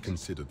masquerade. Have you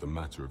reconsidered the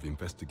matter of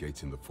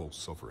investigating the false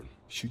sovereign?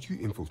 Should you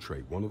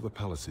infiltrate one of the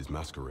palace's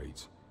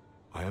masquerades,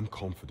 I am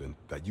confident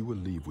that you will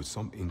leave with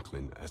some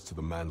inkling as to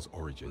the man's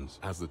origins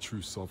as the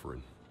true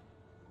sovereign.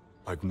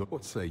 I've not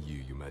what say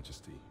you, your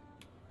Majesty.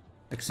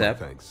 Except?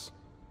 No, thanks.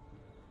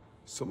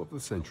 Some of the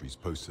sentries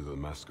posted at the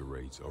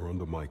masquerades are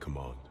under my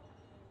command.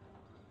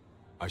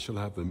 I shall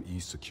have them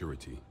ease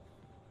security.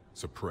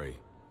 So pray,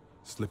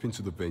 slip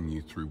into the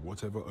venue through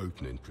whatever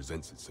opening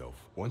presents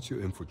itself. Once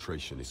your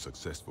infiltration is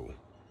successful,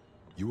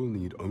 you will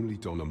need only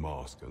don a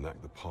mask and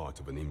act the part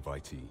of an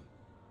invitee.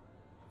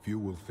 Few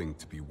will think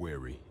to be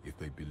wary if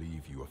they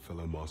believe you a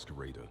fellow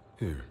masquerader.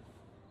 Here,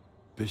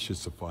 this should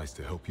suffice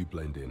to help you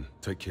blend in.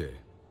 Take care,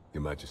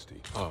 your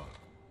Majesty. Ah,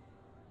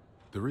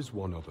 there is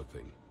one other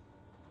thing.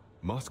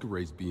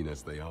 Masquerades being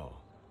as they are,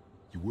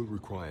 you will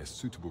require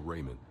suitable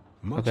raiment.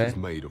 Much is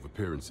made of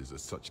appearances at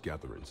such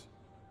gatherings,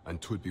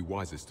 and 'twould be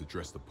wisest to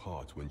dress the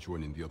part when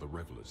joining the other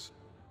revelers.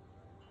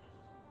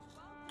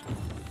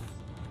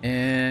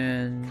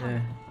 And...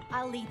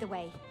 I'll lead the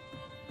way.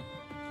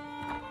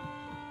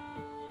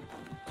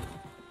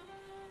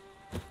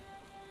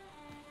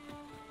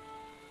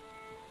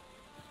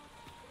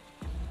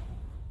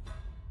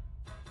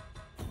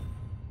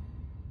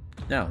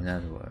 No,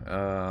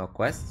 not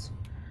quests.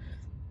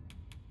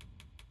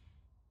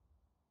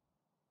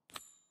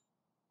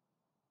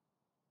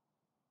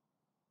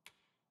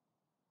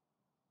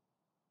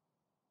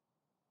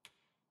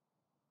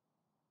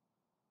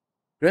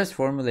 Dress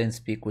formally and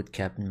speak with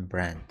Captain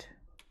Brandt.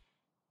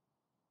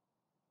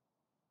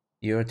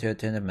 You are to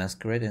attend a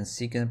masquerade and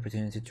seek an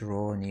opportunity to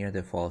roll near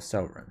the false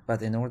sovereign.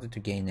 But in order to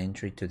gain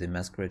entry to the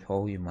masquerade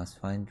hall, you must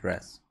find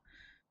dress.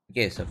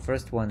 Okay, so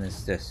first one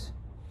is this.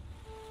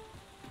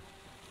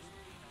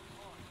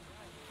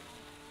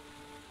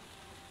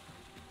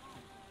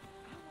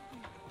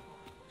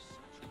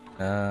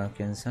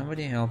 Can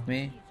somebody help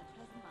me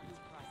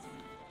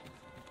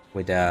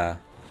with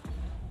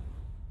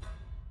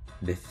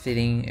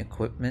befitting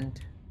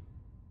equipment?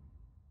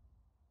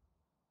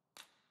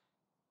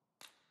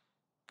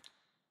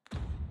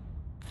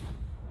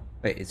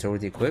 Wait, it's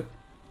already equipped?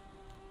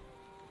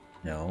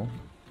 No.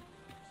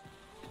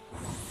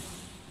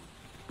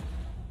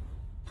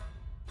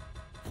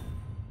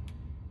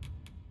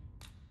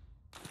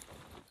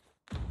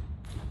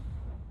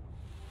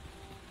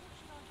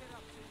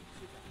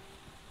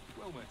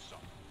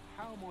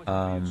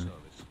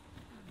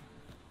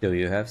 Do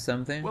you have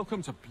something?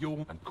 Welcome to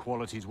Pure, and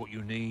quality is what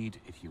you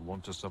need if you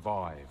want to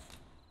survive.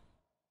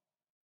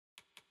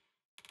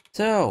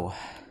 So,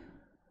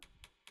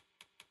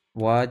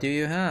 what do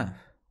you have?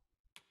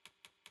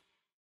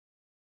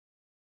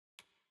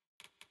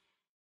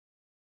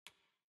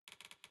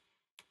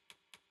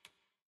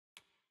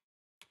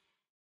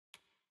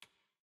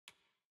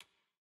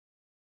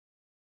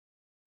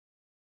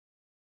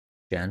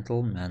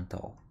 Gentle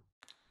mantle.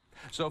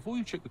 So before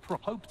you check the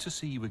prop, hope to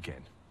see you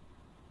again.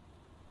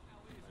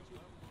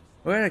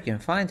 Where I can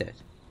find it?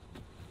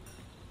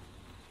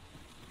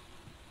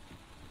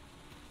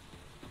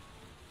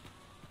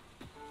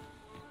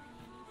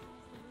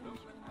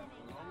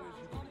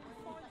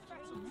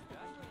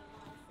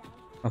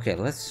 Okay,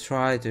 let's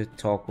try to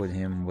talk with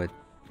him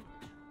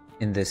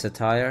in this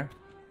attire.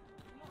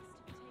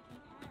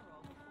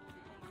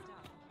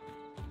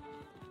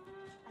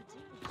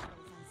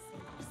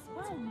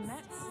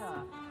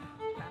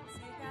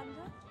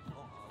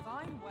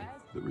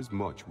 There is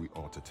much we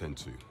ought to tend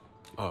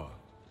to.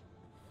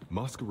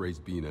 Masquerades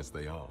being as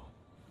they are,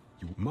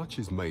 much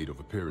is made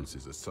of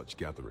appearances at such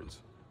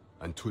gatherings,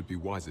 and 'twould be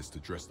wisest to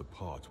dress the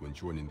part when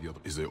joining the other.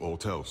 Is there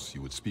aught else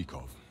you would speak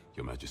of,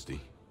 Your Majesty?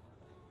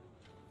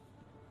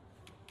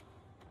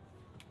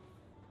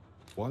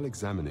 While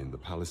examining the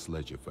palace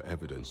ledger for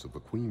evidence of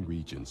the Queen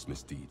Regent's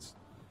misdeeds,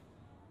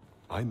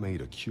 I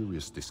made a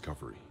curious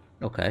discovery.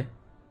 Okay.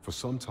 For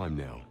some time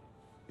now,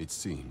 it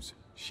seems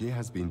she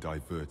has been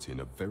diverting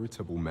a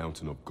veritable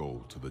mountain of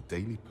gold to the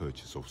daily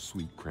purchase of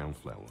sweet crown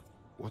flower.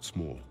 What's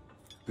more,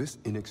 this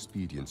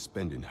inexpedient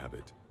spending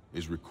habit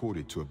is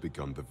recorded to have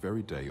begun the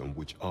very day on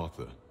which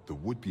Arthur, the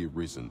would-be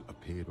Arisen,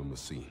 appeared on the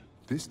scene.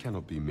 This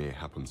cannot be mere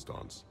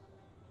happenstance.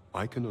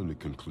 I can only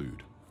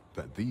conclude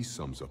that these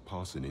sums are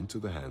passing into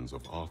the hands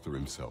of Arthur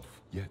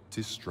himself. Yet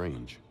 'tis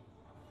strange,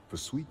 for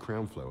sweet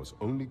crown flowers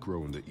only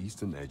grow on the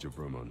eastern edge of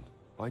Vermont.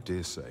 I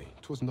dare say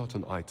 'twas not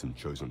an item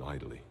chosen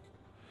idly.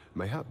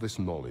 Mayhap this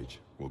knowledge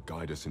will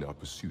guide us in our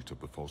pursuit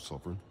of the false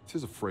sovereign.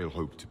 'Tis a frail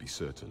hope, to be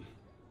certain.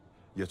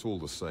 Yet all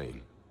the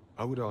same,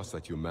 I would ask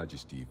that Your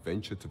Majesty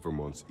venture to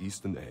Vermont's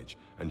eastern edge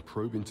and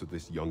probe into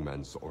this young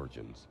man's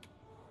origins.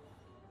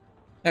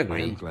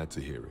 Agreed. I am glad to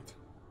hear it.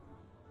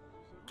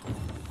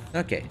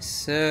 Okay,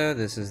 so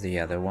this is the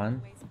other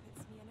one.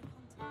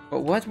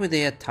 But what with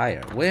the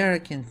attire? Where I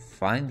can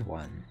find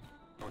one?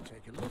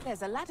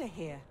 There's a ladder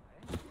here.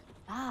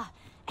 Ah,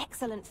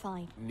 excellent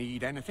find.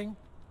 Need anything?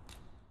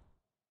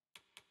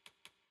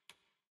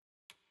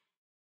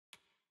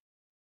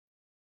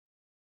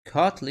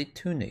 Cotley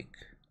tunic.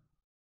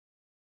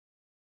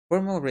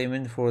 Formal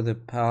raiment for the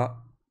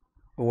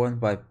worn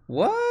by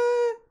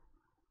what?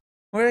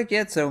 Where I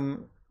get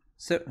so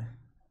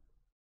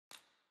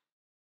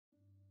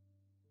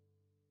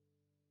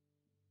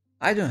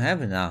I don't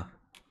have enough.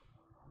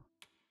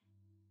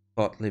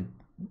 Cotley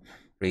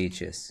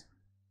breeches.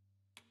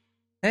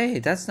 Hey,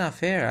 that's not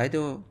fair. I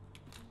do.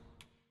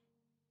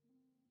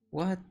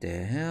 What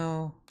the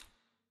hell?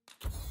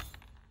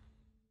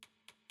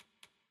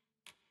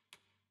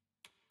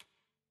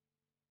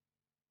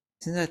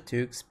 Isn't that too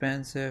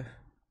expensive?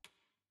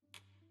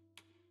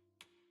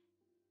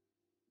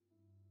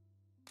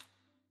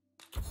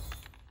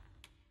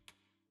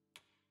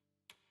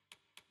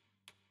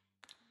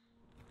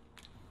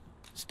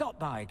 Stop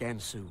by again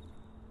soon.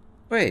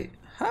 Wait,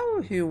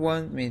 how do you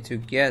want me to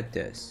get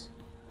this?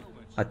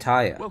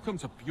 Attire. Welcome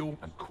to Pure,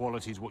 and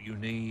quality is what you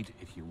need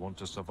if you want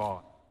to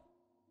survive.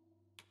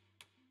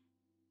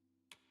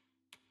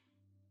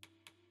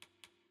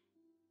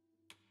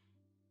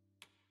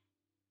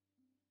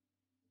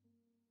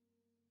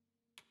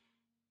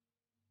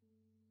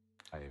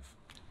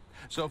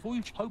 So if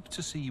we hope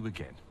to see you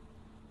again.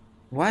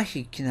 Why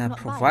he cannot Not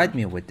provide buying.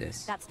 me with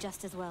this? That's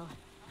just as well.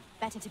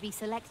 Better to be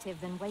selective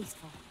than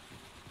wasteful.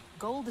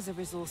 Gold is a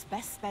resource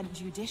best spent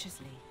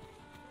judiciously.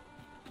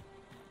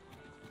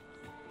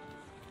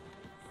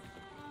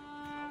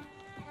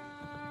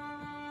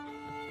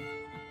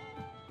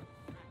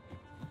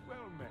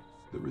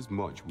 There is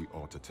much we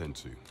ought to tend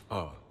to.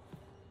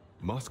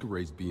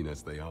 Masquerades being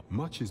as they are,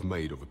 much is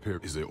made of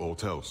appearance. Is there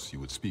aught else you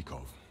would speak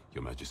of,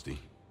 Your Majesty?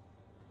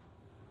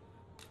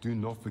 Do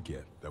not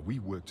forget that we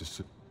work to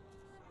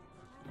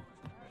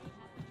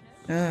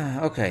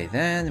Okay,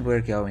 then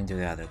we're going to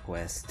the other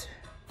quest.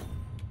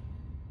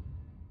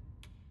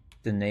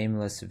 The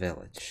Nameless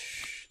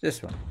Village.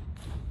 This one.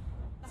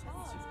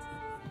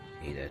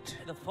 Eat it.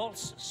 The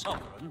false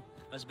sovereign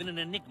has been an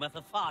enigma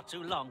for far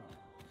too long.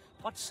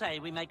 What say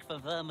we make for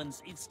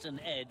Vermin's eastern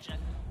edge?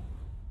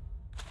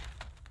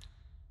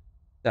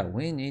 So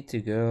we need to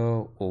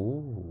go...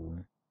 Oh,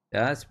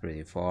 that's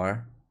pretty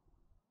far.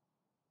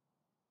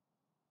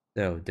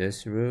 So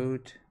this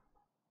route...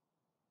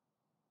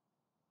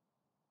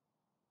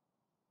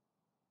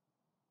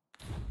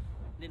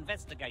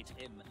 Investigate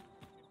him.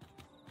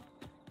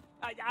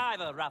 I have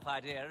a rough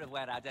idea of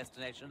where our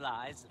destination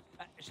lies.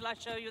 Shall I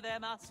show you there,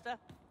 Master?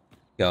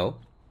 Go.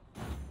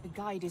 The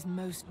guide is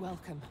most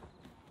welcome.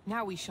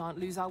 Now we shan't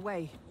lose our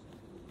way.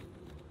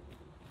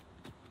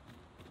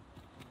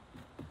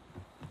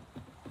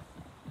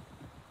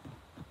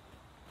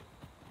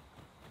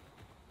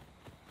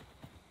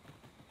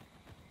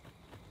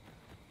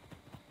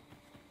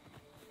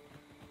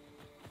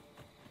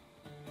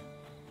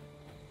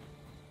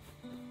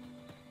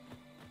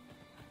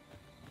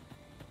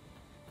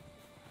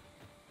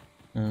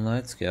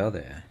 Let's go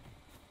there.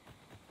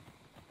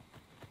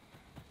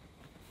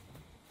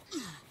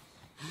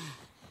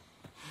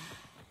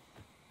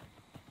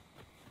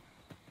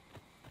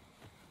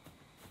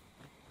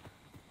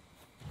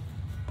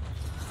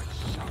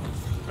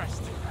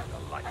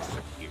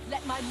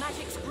 Let my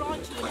magics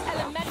grant you an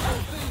elemental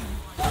boon.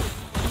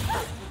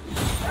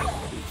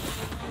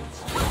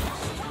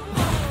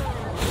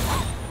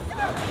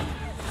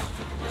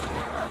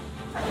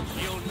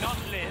 You'll not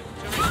live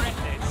to regret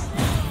this.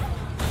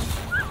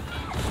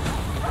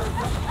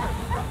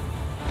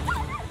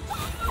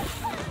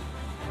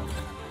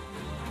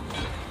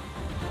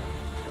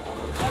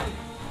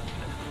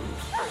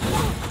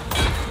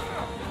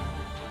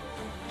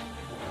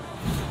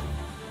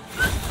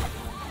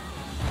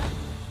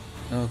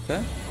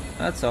 Okay,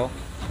 that's all.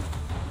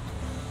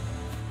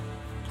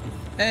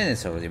 And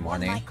it's already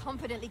morning. One might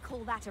confidently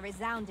call that a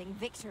resounding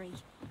victory.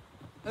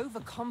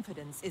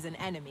 Overconfidence is an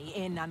enemy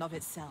in and of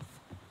itself.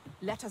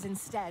 Let us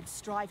instead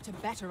strive to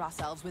better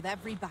ourselves with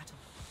every battle.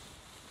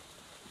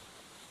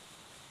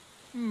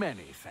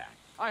 Many thanks.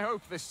 I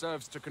hope this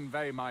serves to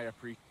convey my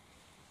appreciation.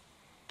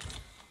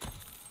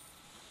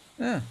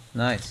 Yeah,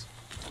 nice.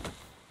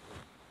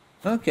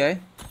 Okay.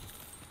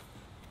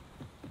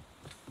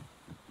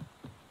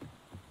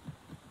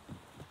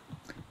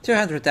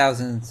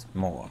 $200,000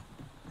 more.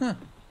 Huh.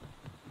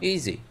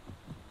 Easy.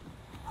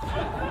 No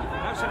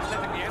sense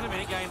letting the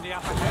enemy gain the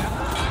upper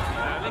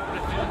hand.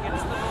 Liquid fuel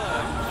gets the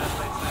word, as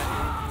they say.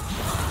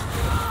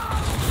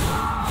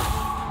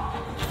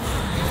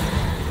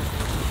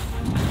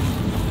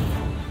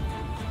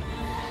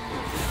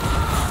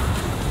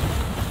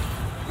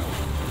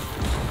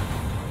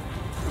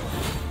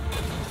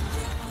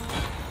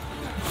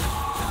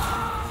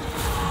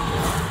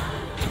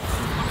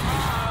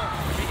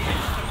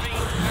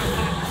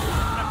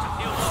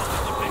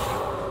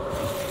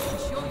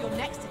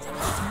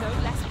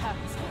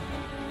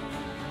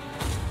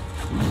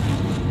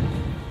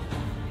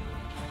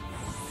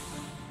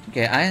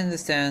 Okay, I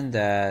understand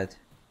that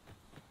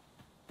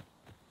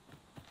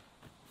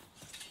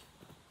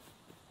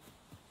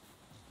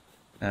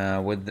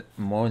with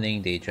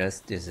morning they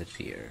just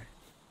disappear.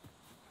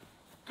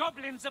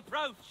 Goblins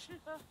approach!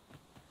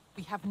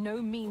 We have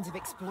no means of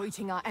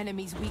exploiting our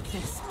enemy's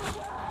weakness.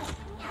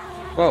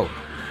 Whoa.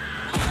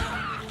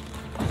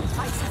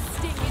 Ice's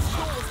sting is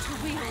yours to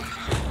wield.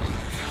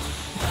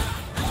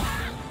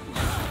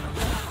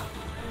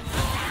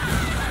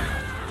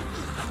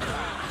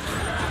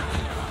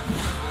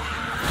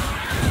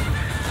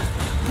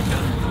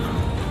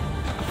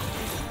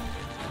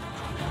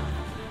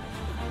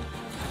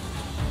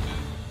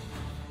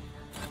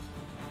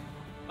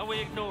 Are we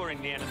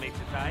ignoring the enemy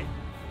today?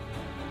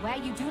 Where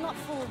you do not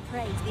fall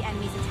prey to the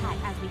enemy's attack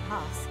as we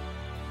pass.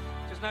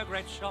 It is no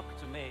great shock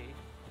to me.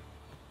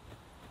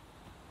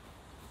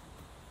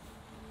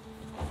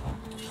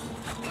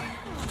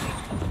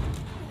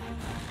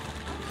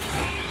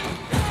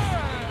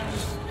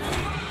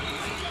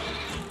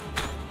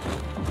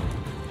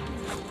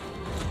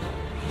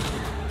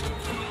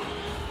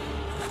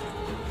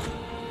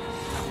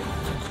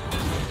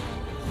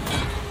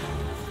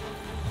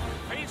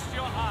 Feast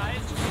your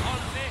eyes on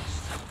this.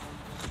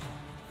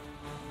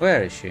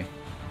 Where is she?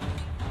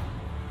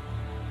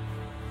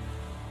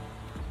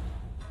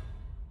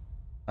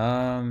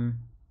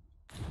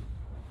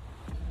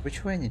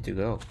 Which way I need to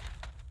go?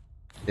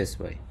 This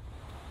way.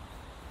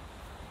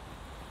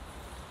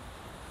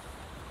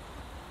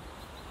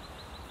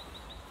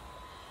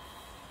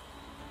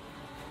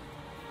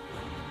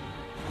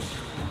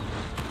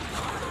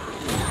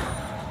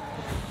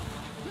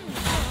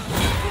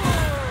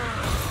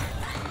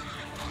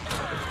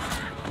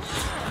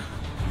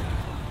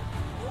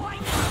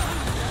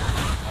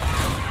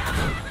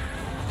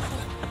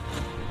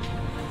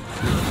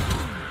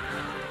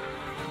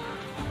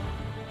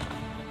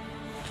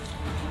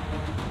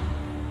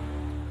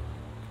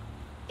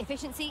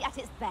 Efficiency at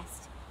its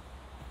best.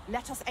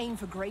 Let us aim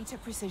for greater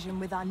precision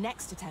with our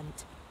next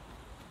attempt.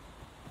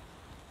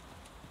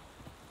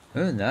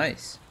 Oh,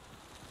 nice.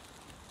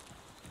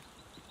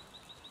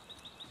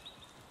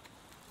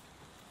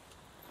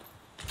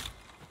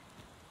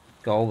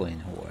 Goblin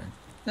horn.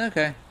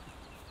 Okay.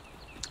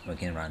 We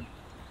can run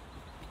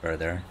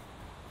further.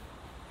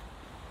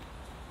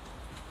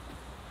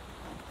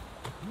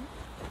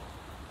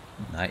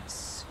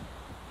 Nice.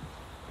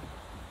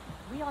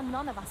 We are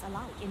none of us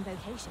alike in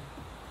vocation.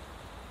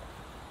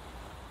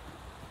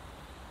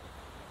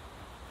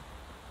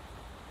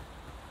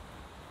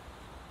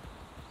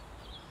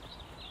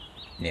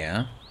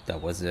 Yeah,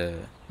 that was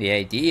the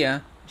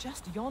idea.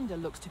 Just yonder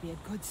looks to be a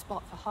good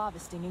spot for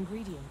harvesting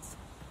ingredients.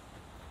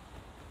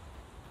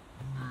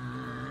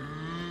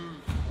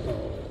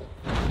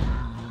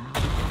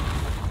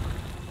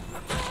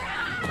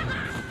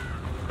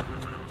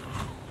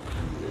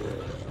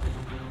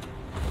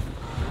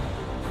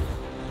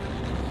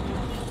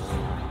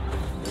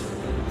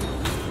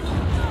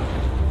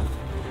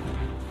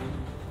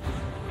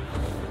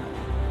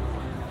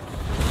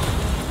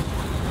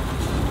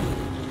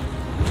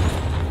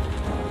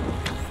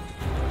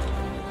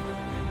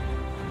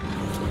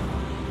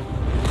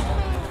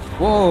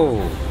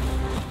 Whoa!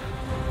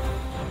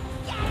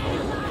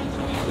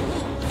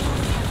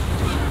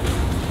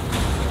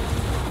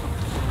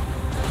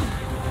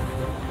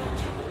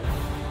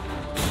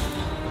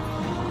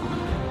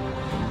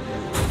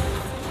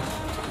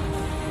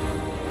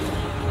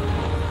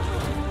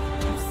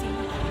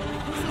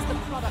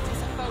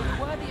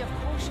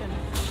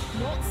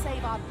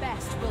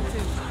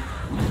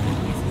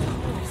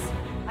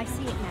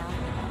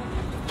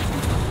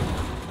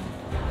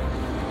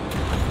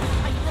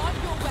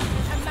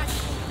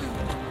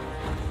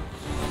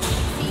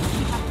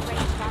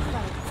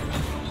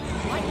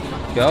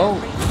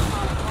 Go!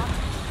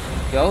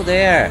 Go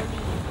there!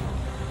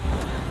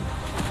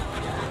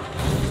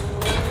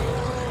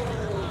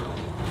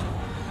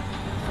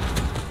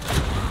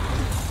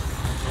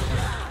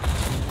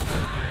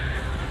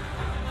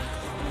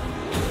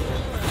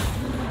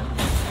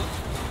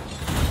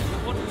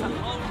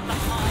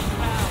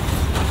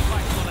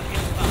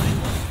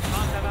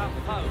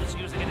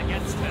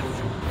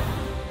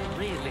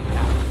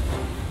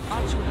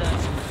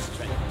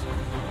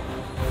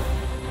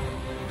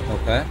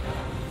 Okay.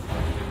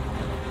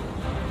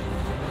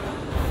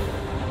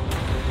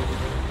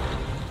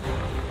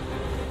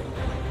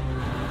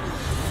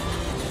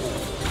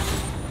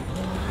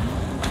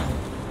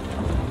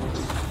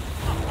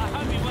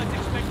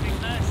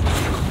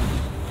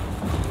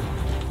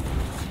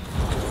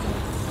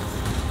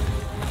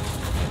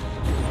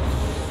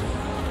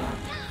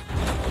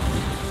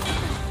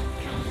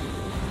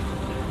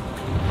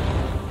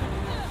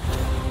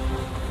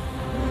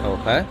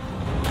 Okay.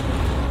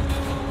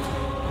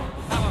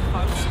 Our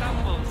foe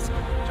stumbles.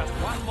 Just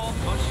one more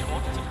push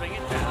ought to bring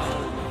it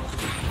down.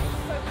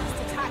 Focused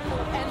attack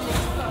will end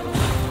this foe.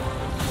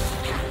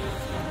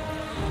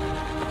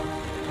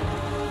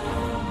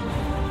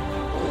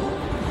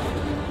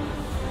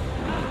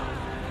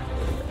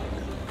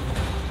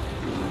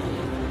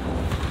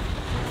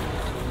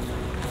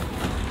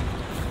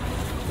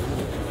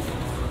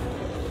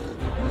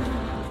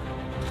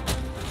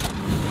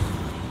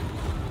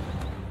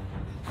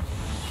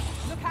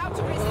 Look out,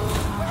 Arisens!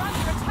 We're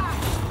under attack!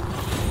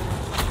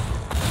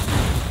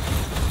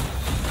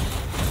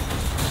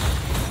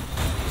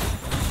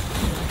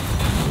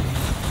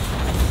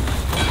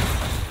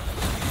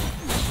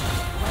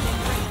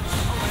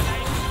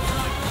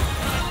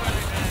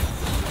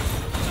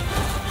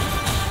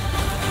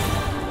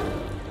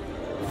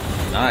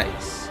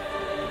 Nice.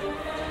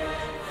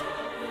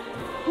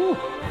 Whew.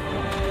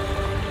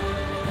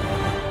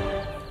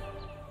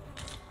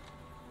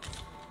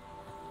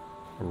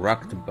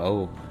 Rocked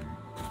bone.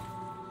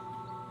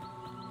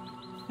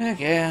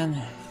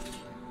 Again.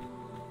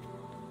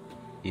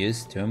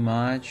 Use too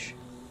much.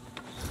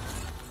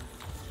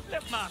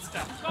 Look,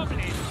 Master,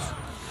 goblins!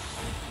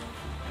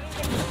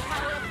 The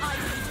power of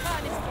ice and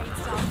turn its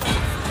gates down.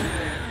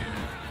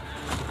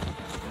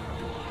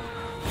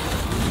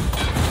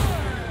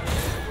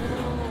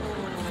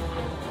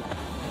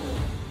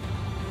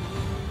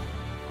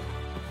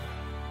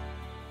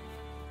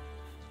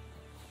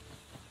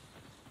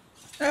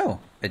 Oh,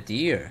 a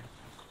deer.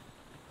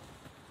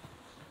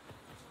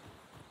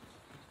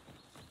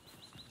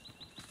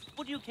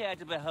 Would you care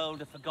to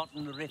behold a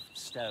forgotten rift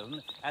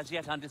stone, as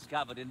yet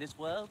undiscovered in this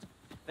world?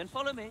 Then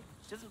follow me.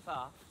 It isn't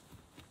far.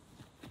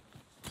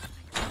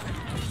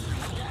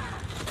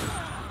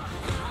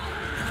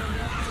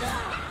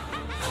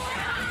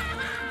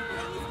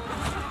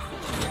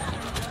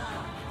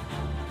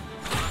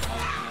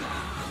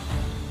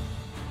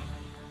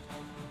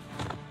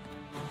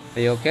 Are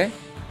you okay?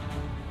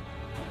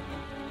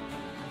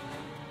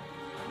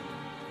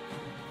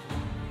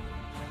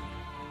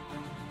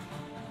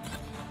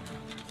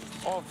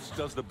 Oft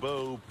does the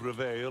bow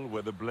prevail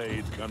where the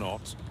blade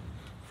cannot.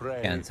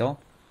 Pray. Cancel.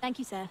 Thank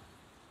you, sir.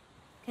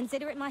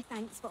 Consider it my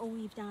thanks for all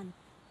you've done.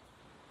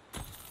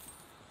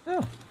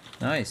 Oh,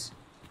 nice.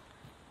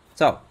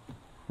 So,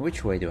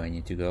 which way do I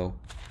need to go?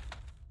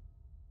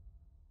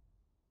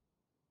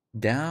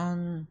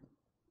 Down.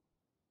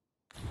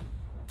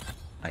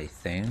 I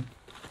think.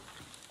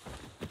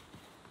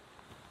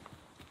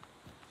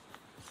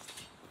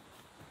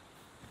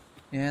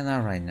 Yeah,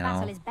 not right now.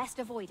 Battle is best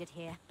avoided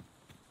here.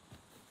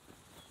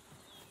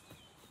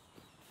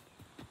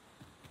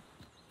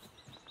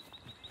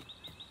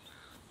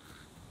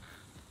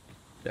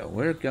 So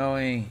we're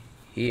going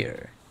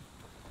here.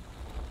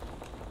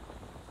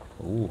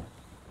 Ooh.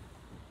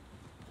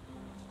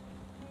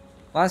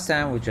 Last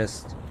time we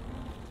just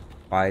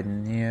fight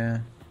in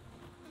here.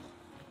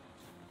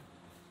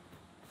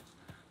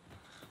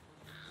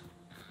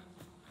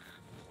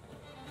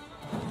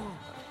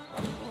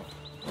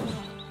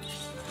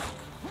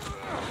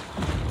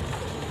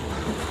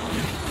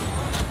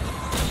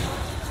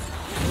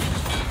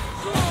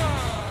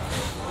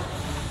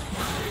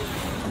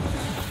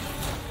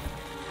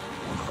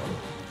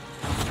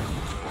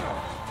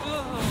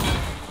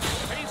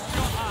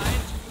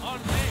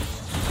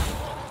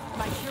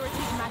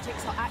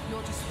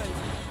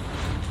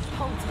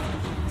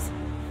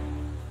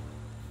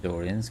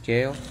 Dorian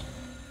scale.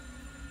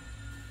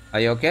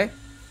 Are you okay,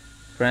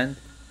 friend?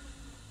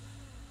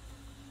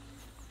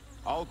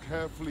 I'll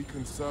carefully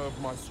conserve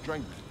my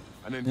strength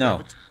and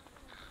endeavor. No.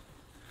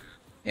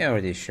 You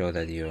already showed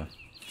that you.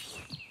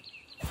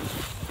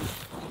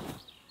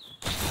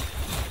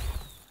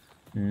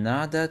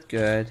 Not that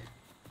good.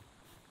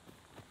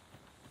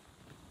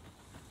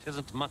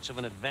 Tisn't much of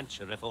an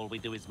adventure if all we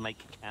do is make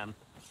camp.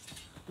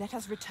 Let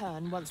us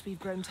return once we've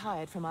grown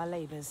tired from our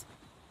labors.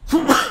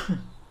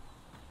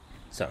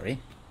 Sorry.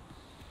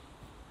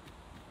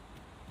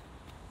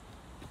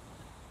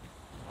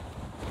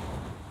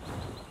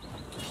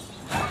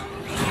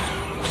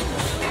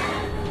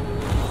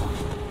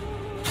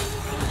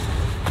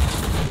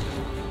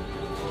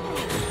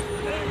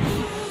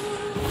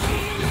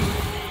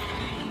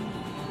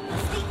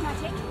 Sleep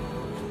magic.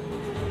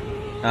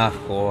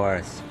 Of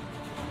course.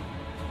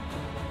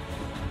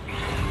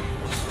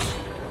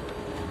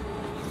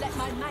 Let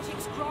my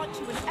magics grant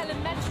you an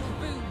elemental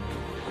boon.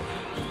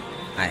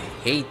 I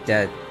hate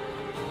that.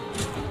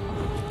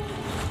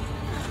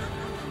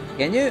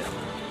 Can you?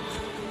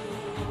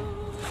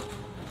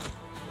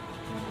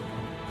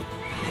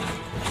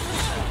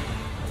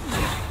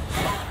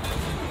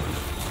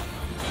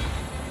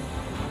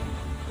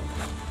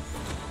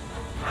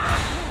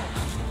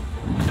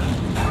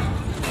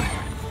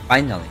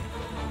 Finally,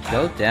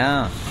 go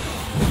down.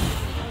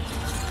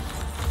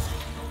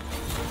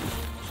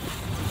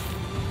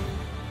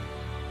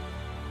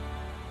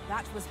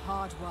 That was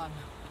hard won.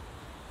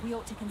 We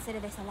ought to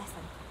consider this a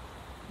lesson.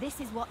 This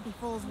is what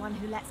befalls one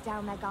who lets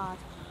down their guard.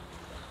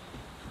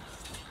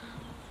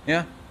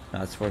 Yeah,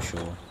 that's for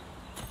sure.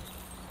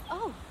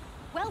 Oh,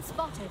 well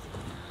spotted.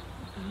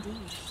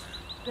 Indeed.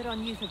 Good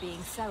on you for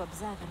being so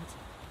observant.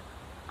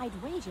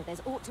 I'd wager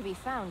there's aught to be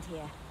found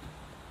here.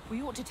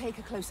 We ought to take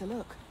a closer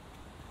look.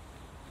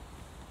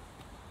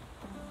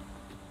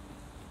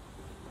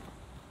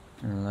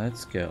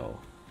 Let's go.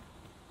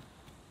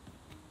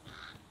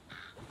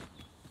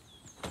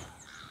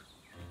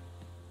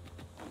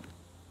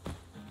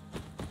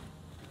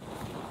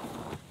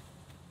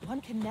 One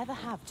can never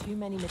have too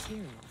many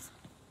materials.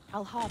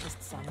 I'll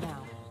harvest some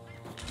now.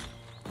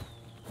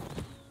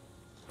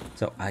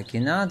 So I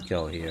cannot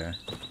go here.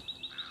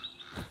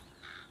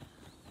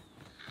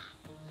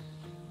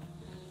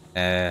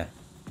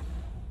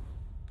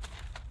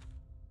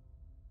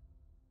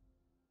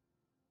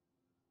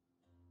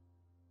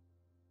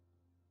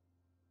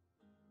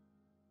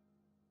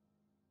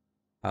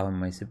 How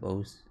am I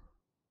supposed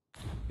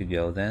to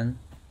go then?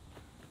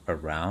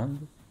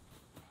 Around?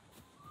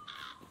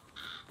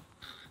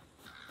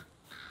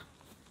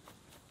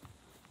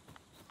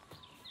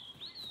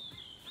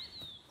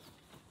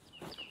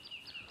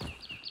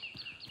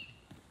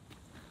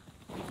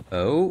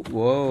 Oh,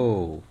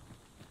 whoa.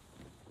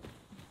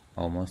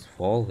 Almost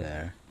fall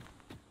there.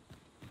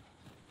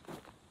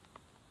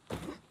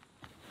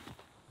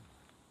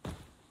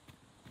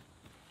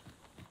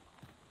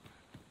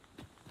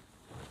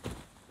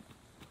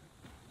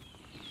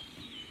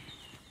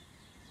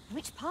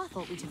 Which path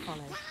ought we to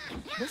follow?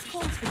 This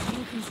calls for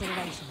due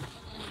consideration.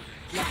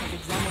 Let us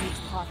examine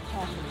each path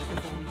carefully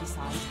before we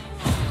decide.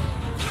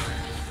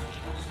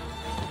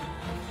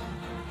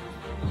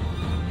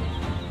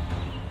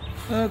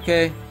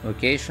 Okay,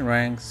 location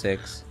rank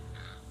 6.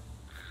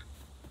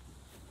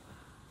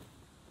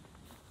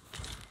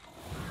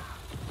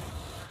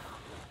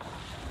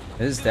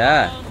 What is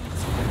that?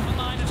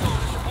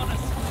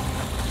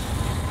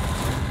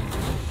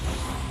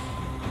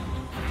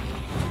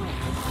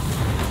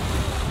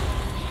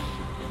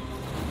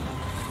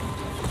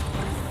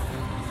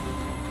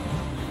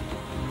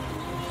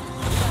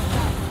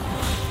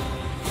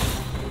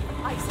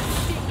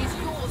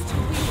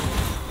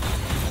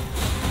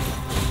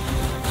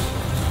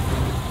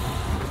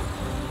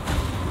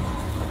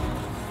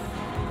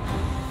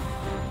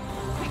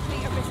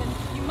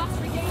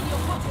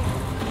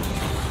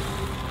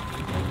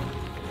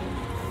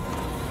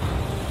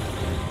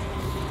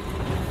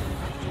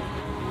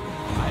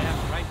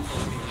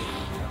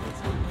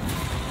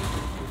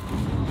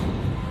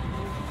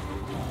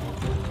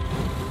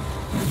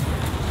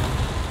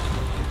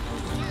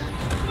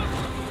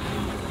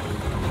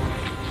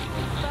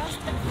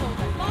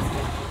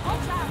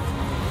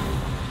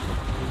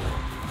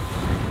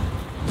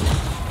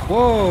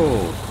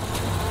 Whoa!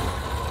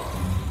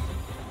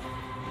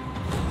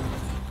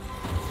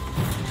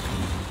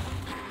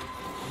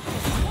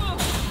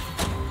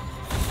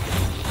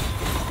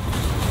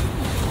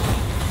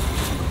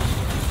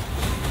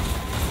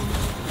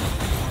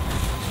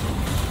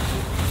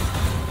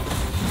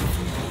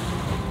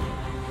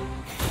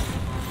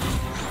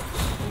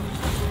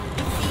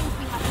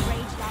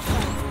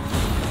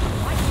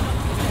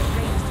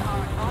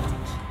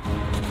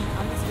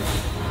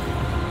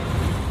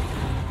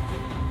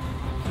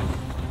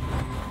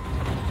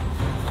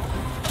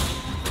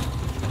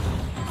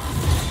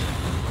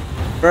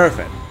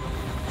 Perfect.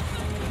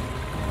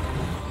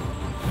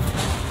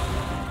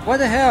 What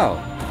the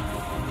hell?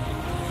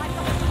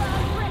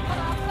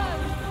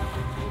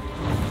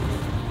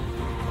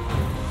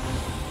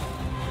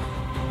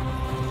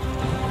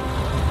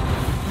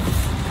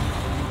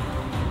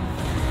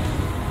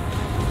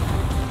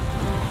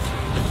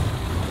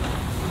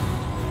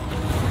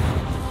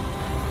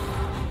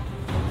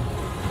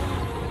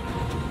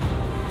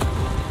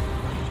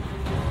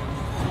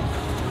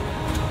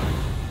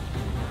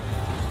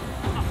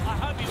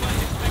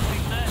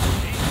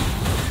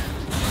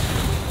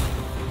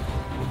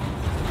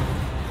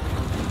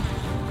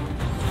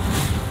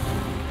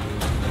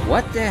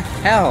 What the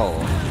hell?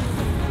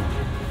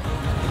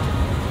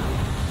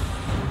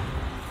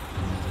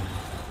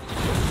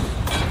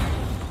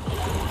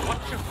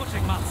 Watch your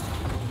footing, master.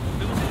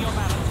 Losing your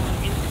balance when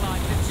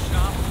inclined this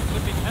sharp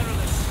could be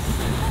perilous.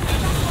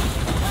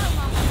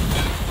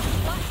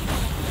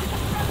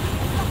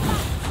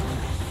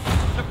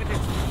 Look at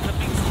it. The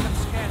beast can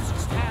scarce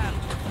stand.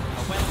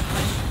 A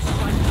well-placed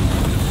strike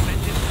would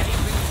send it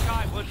gazing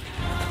skyward.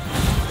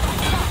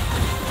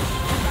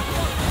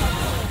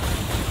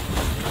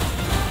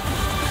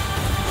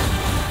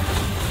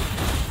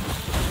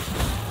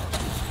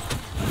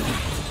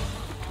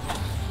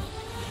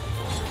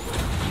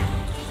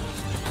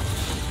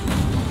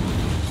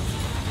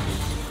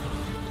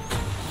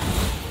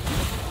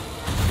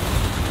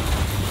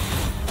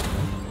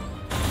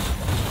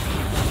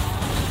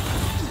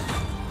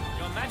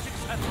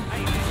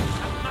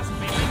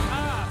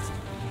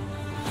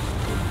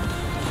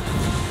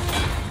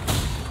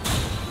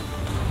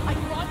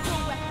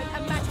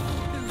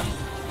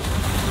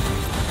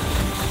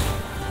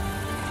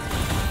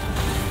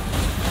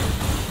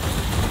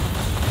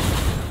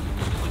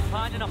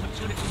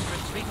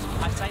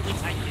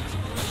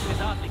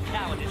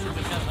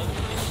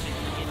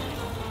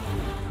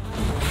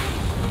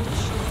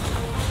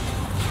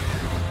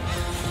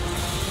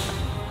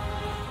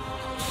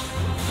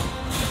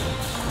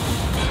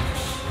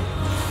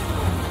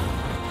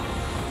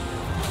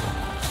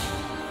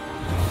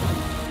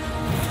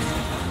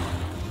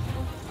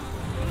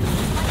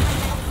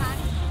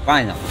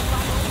 Final.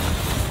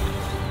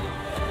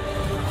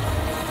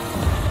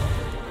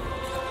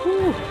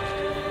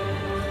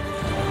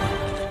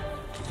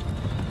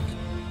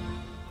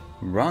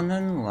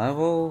 Ronin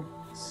level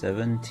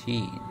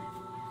 17.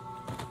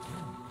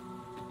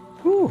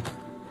 Whew.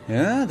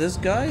 Yeah, this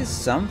guy is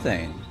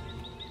something.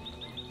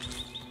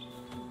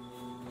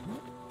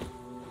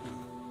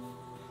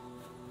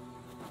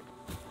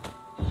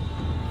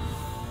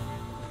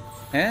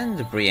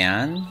 And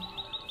Brienne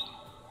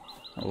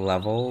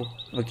level,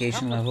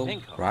 vocation level,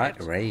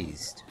 right,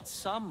 raised.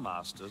 Some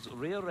masters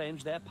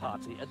rearrange their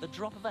party at the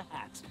drop of a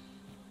hat.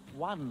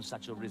 One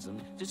such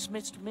Arisen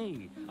dismissed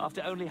me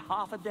after only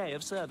half a day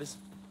of service.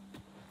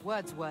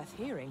 Words worth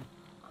hearing.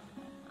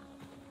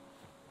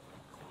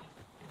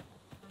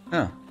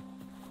 Huh.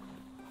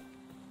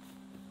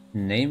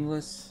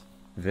 Nameless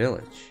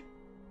village.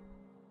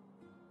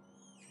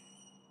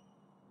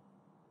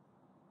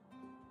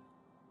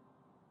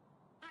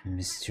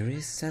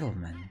 Mysterious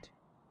settlement.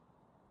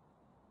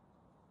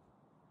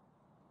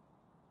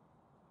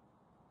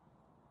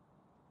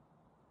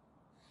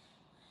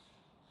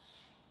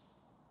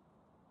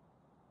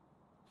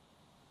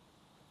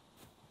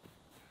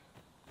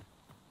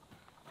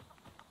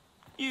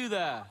 You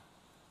there!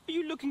 Are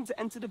you looking to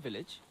enter the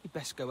village? You'd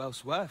best go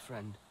elsewhere,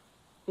 friend.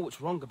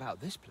 What's wrong about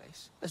this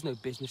place? There's no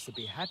business to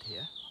be had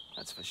here,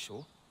 that's for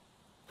sure.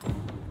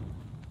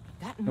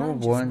 That You're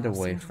warned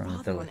away from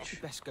the village.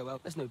 You'd best go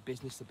out. There's no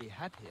business to be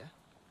had here.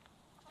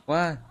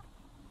 What?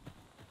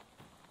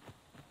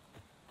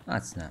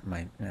 That's not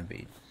my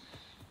maybe.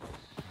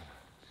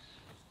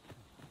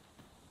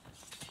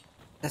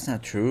 That's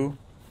not true.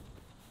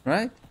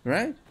 Right?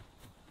 Right?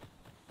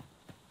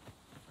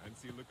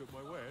 Fancy a look at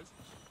my wares?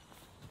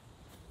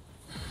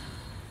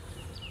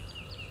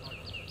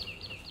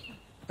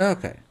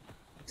 Okay.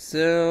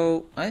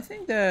 So, I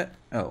think that...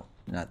 Oh,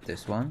 not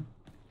this one.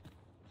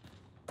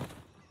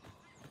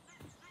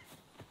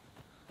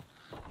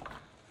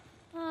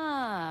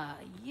 Ah,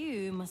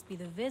 you must be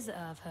the visitor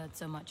I've heard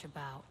so much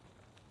about.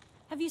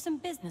 Have you some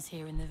business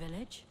here in the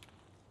village?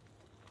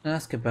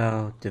 Ask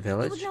about the You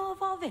village. would know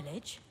of our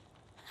village?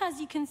 As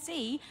you can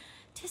see,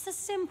 'tis a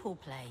simple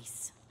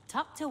place,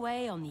 tucked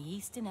away on the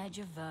eastern edge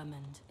of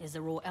Vermund. Is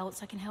there aught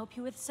else I can help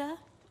you with, sir?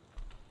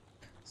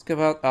 Ask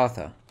about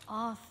Arthur.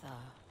 Arthur.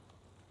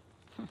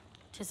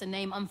 'Tis a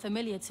name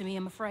unfamiliar to me,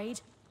 I'm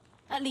afraid.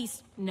 At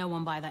least, no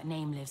one by that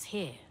name lives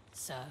here,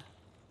 sir.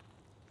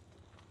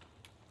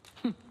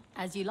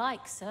 As you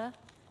like, sir.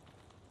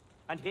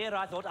 And here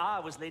I thought I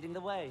was leading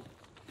the way.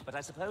 But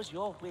I suppose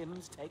your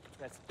whims take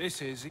precedence.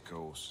 This is, of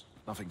course.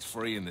 Nothing's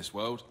free in this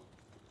world.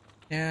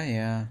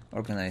 Yeah.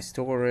 Organized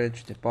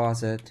storage,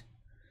 deposit.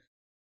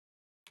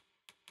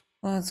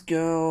 Let's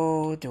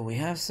go. Do we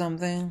have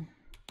something?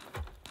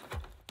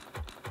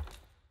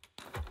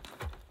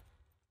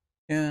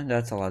 Yeah,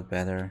 that's a lot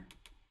better.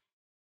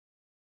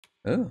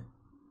 Oh,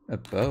 a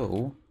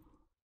bow.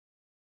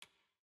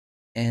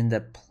 And a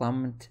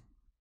plumed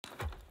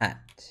hat.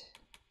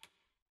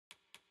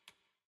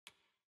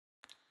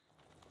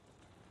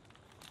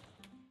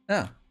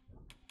 Oh.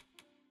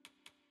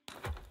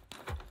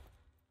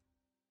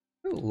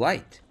 Ooh,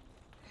 light.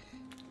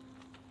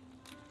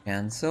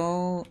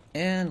 Cancel,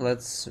 and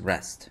let's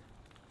rest.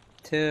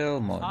 Till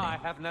morning. I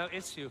have no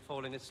issue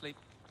falling asleep.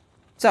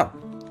 So,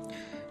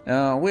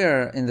 we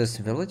are in this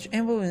village,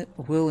 and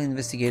we'll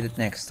investigate it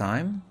next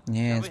time.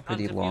 Yeah, it's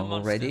pretty long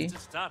already. To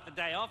start the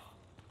day off?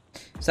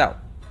 So,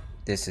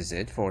 this is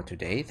it for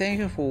today. Thank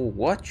you for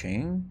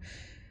watching.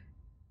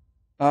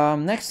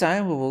 Next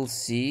time we will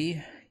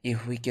see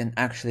if we can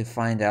actually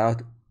find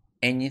out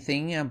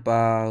anything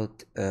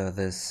about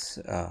this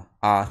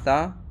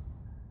Arthur,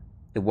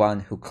 the one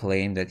who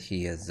claimed that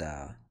he is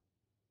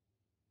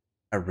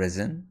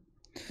arisen.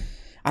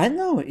 I don't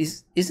know.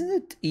 Isn't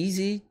it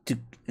easy to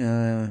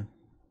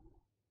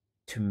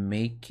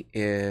make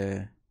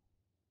to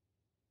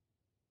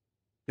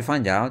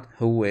find out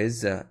who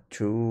is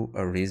true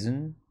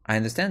Arisen? I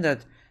understand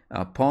that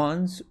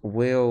pawns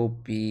will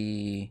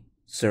be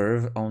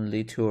served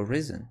only to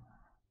Arisen.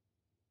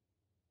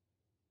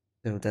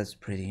 So that's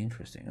pretty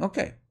interesting.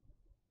 Okay.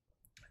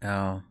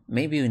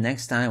 Maybe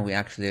next time we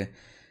actually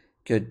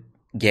could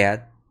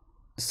get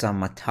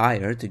some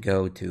attire to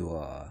go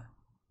to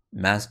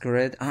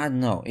masquerade. I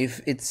don't know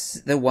if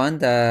it's the one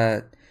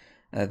that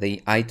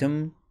the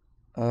item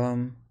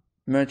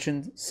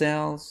merchant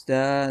sells.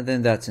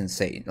 Then that's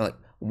insane. Like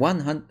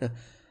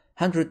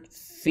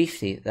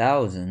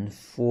 150,000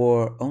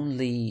 for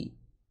only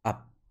a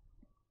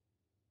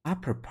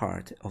upper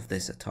part of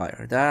this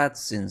attire.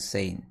 That's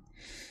insane.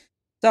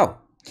 So,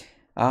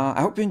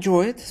 I hope you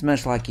enjoyed.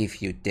 Smash like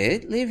if you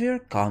did, leave your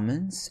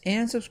comments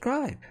and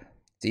subscribe.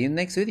 See you in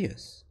the next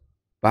videos.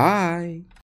 Bye!